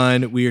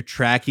 91. We are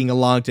tracking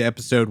along to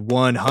episode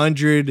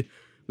 100.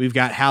 We've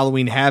got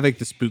Halloween Havoc,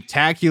 the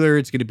Spooktacular.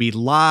 It's going to be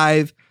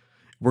live.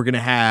 We're going to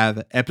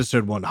have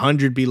episode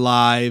 100 be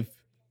live.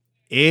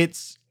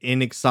 It's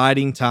an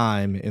exciting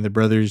time in the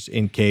Brothers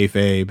in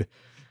Kayfabe.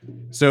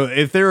 So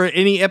if there are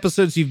any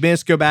episodes you've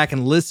missed, go back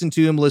and listen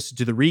to them. Listen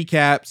to the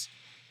recaps.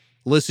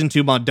 Listen to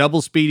them on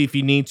double speed if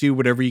you need to,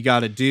 whatever you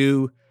got to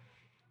do.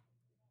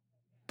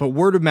 But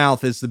word of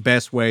mouth is the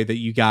best way that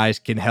you guys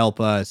can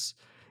help us.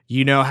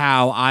 You know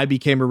how I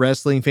became a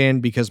wrestling fan?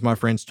 Because my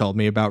friends told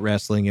me about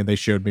wrestling and they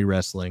showed me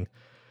wrestling.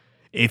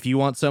 If you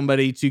want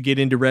somebody to get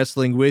into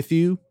wrestling with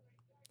you,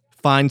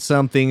 find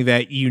something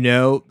that you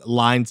know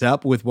lines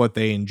up with what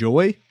they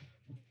enjoy.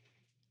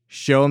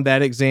 Show them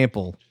that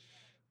example.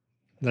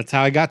 That's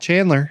how I got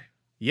Chandler.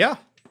 Yeah.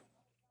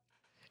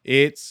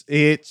 It's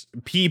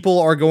people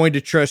are going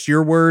to trust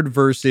your word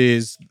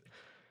versus,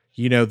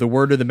 the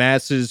word of the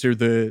masses or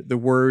the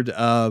word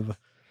of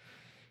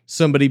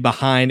somebody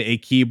behind a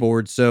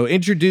keyboard. So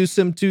introduce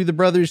them to the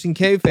Brothers in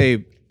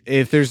Kayfabe.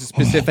 If there's a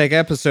specific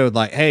episode,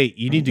 like, hey,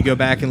 you need to go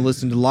back and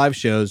listen to live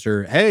shows,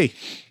 or hey,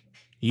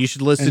 you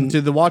should listen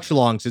to the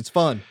watch-alongs. It's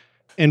fun.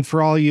 And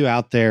for all you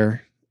out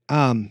there,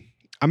 I'm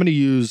going to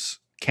use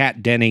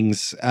Kat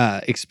Dennings'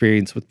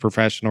 experience with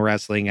professional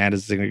wrestling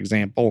as an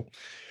example.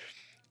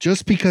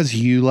 Just because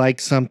you like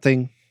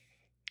something,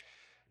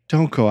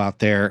 don't go out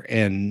there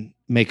and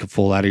make a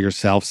fool out of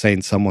yourself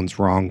saying someone's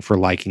wrong for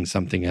liking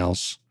something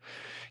else.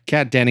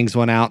 Kat Dennings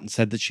went out and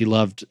said that she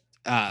loved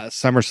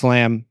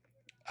SummerSlam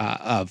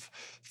of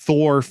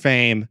Thor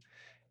fame,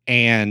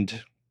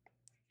 and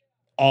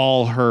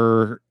all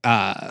her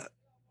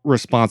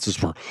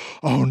responses were,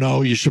 oh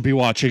no, you should be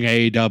watching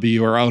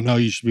AEW, or oh no,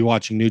 you should be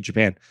watching New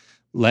Japan.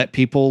 Let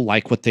people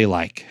like what they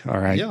like. All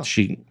right. Yeah.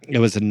 It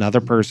was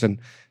another person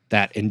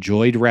that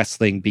enjoyed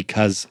wrestling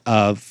because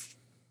of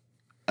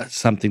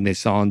something they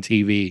saw on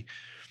TV.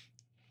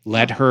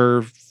 Let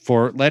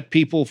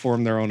people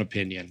form their own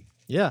opinion.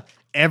 Yeah.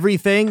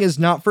 Everything is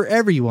not for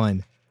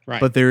everyone, Right.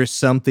 but there is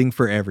something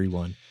for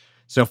everyone.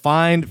 So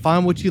find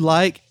what you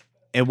like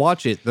and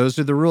watch it. Those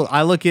are the rules.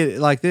 I look at it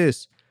like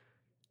this.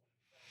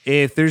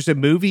 If there's a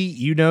movie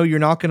you're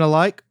not going to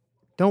like,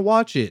 don't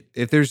watch it.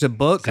 If there's a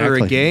book or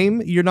a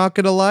game you're not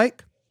going to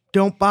like,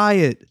 don't buy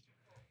it.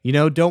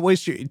 Don't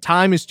waste your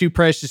time. Is too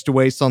precious to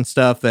waste on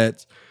stuff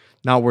that's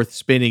not worth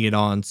spending it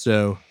on.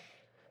 So,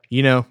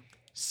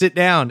 sit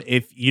down.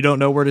 If you don't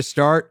know where to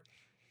start,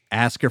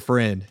 ask a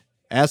friend.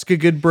 Ask a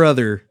good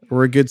brother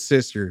or a good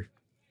sister.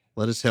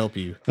 Let us help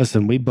you.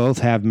 Listen, we both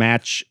have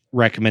match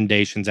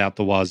recommendations out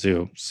the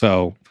wazoo.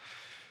 So,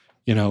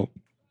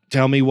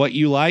 tell me what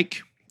you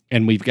like,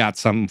 and we've got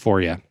something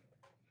for you.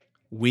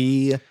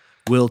 We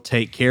will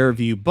take care of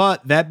you.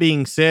 But that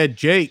being said,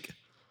 Jake,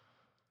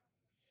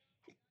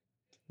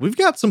 we've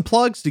got some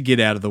plugs to get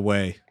out of the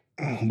way.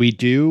 We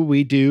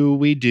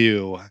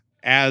do.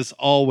 As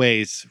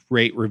always,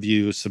 rate,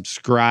 review,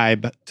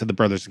 subscribe to the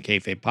Brothers in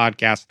Kayfabe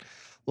podcast.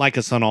 Like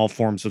us on all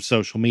forms of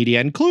social media,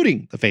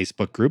 including the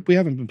Facebook group. We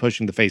haven't been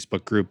pushing the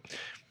Facebook group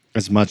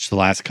as much the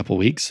last couple of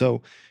weeks,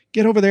 so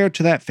get over there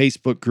to that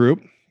Facebook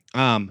group.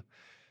 Go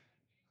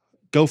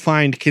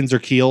find Kinzer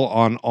Keel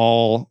on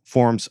all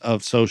forms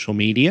of social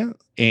media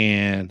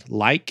and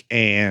like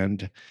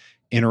and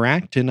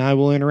interact, and I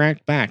will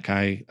interact back.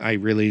 I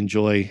really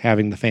enjoy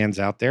having the fans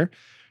out there.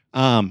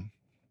 Gigante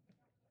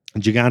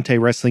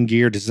Wrestling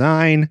Gear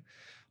Design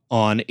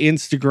on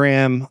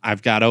Instagram.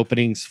 I've got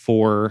openings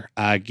for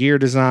gear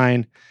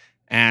design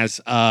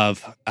as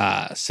of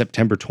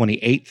September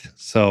 28th.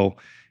 So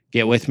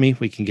get with me.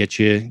 We can get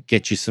you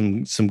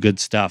some good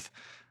stuff.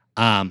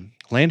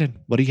 Landon,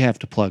 what do you have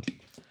to plug?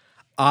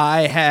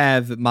 I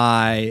have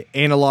my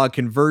analog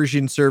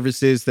conversion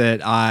services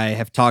that I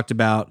have talked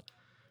about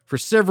for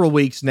several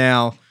weeks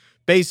now.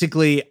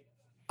 Basically,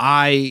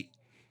 I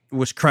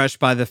was crushed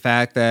by the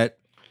fact that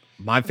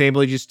my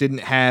family just didn't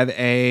have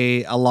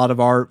a lot of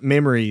our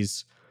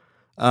memories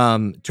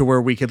to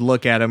where we could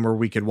look at them or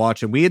we could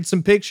watch them. We had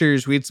some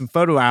pictures, we had some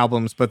photo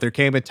albums, but there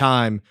came a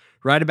time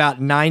right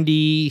about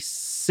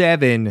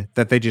 97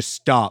 that they just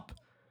stopped.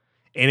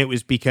 And it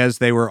was because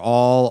they were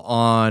all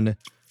on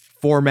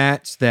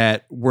formats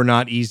that were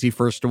not easy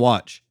for us to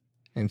watch.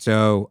 And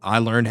so I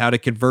learned how to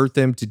convert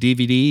them to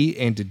DVD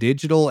and to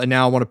digital. And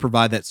now I want to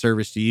provide that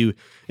service to you,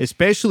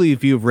 especially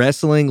if you have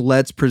wrestling.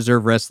 Let's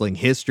preserve wrestling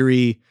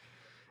history.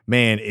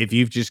 Man, if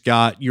you've just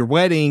got your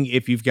wedding,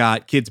 if you've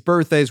got kids'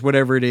 birthdays,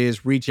 whatever it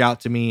is, reach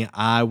out to me.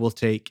 I will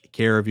take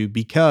care of you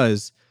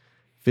because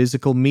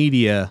physical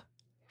media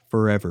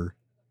forever.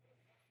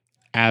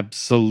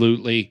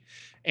 Absolutely.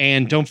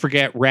 And don't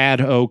forget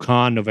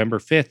RadOCon November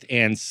 5th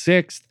and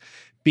 6th.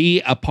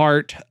 Be a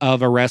part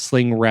of a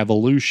wrestling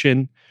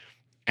revolution,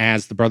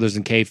 as the Brothers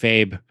in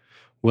Kayfabe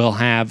will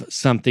have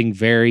something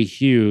very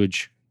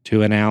huge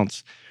to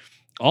announce.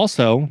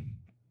 Also,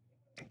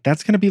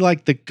 that's going to be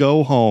like the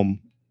go home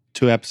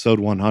to episode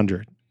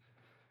 100.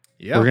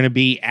 Yeah. We're going to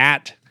be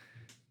at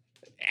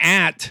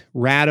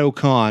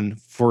RadOCon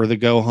for the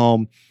go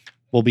home.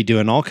 We'll be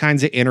doing all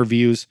kinds of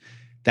interviews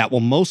that will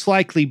most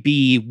likely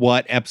be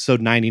what episode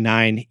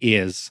 99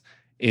 is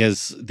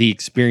the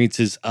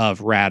experiences of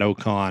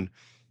RadOCon.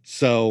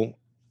 So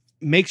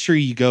make sure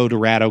you go to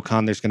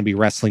RadOCon. There's going to be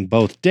wrestling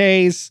both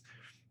days.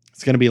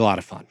 It's going to be a lot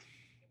of fun.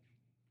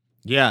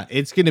 Yeah,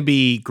 it's going to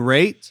be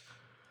great.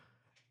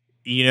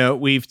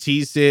 We've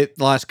teased it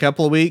the last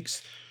couple of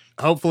weeks.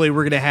 Hopefully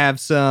we're going to have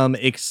some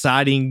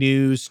exciting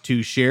news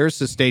to share,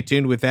 so stay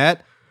tuned with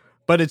that.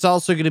 But it's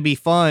also going to be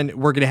fun.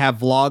 We're going to have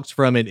vlogs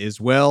from it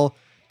as well,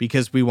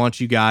 because we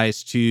want you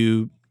guys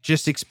to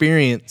just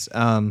experience,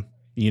 a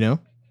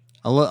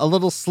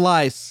little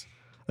slice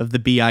of the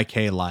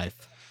BIK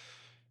life.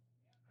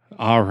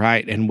 All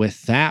right. And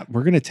with that,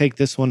 we're going to take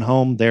this one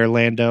home there,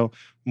 Lando.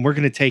 And we're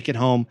going to take it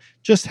home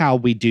just how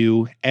we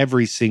do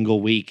every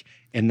single week.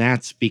 And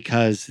that's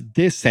because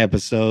this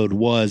episode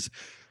was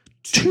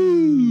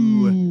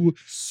too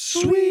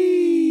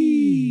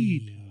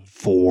sweet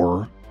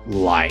for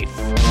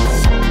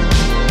life.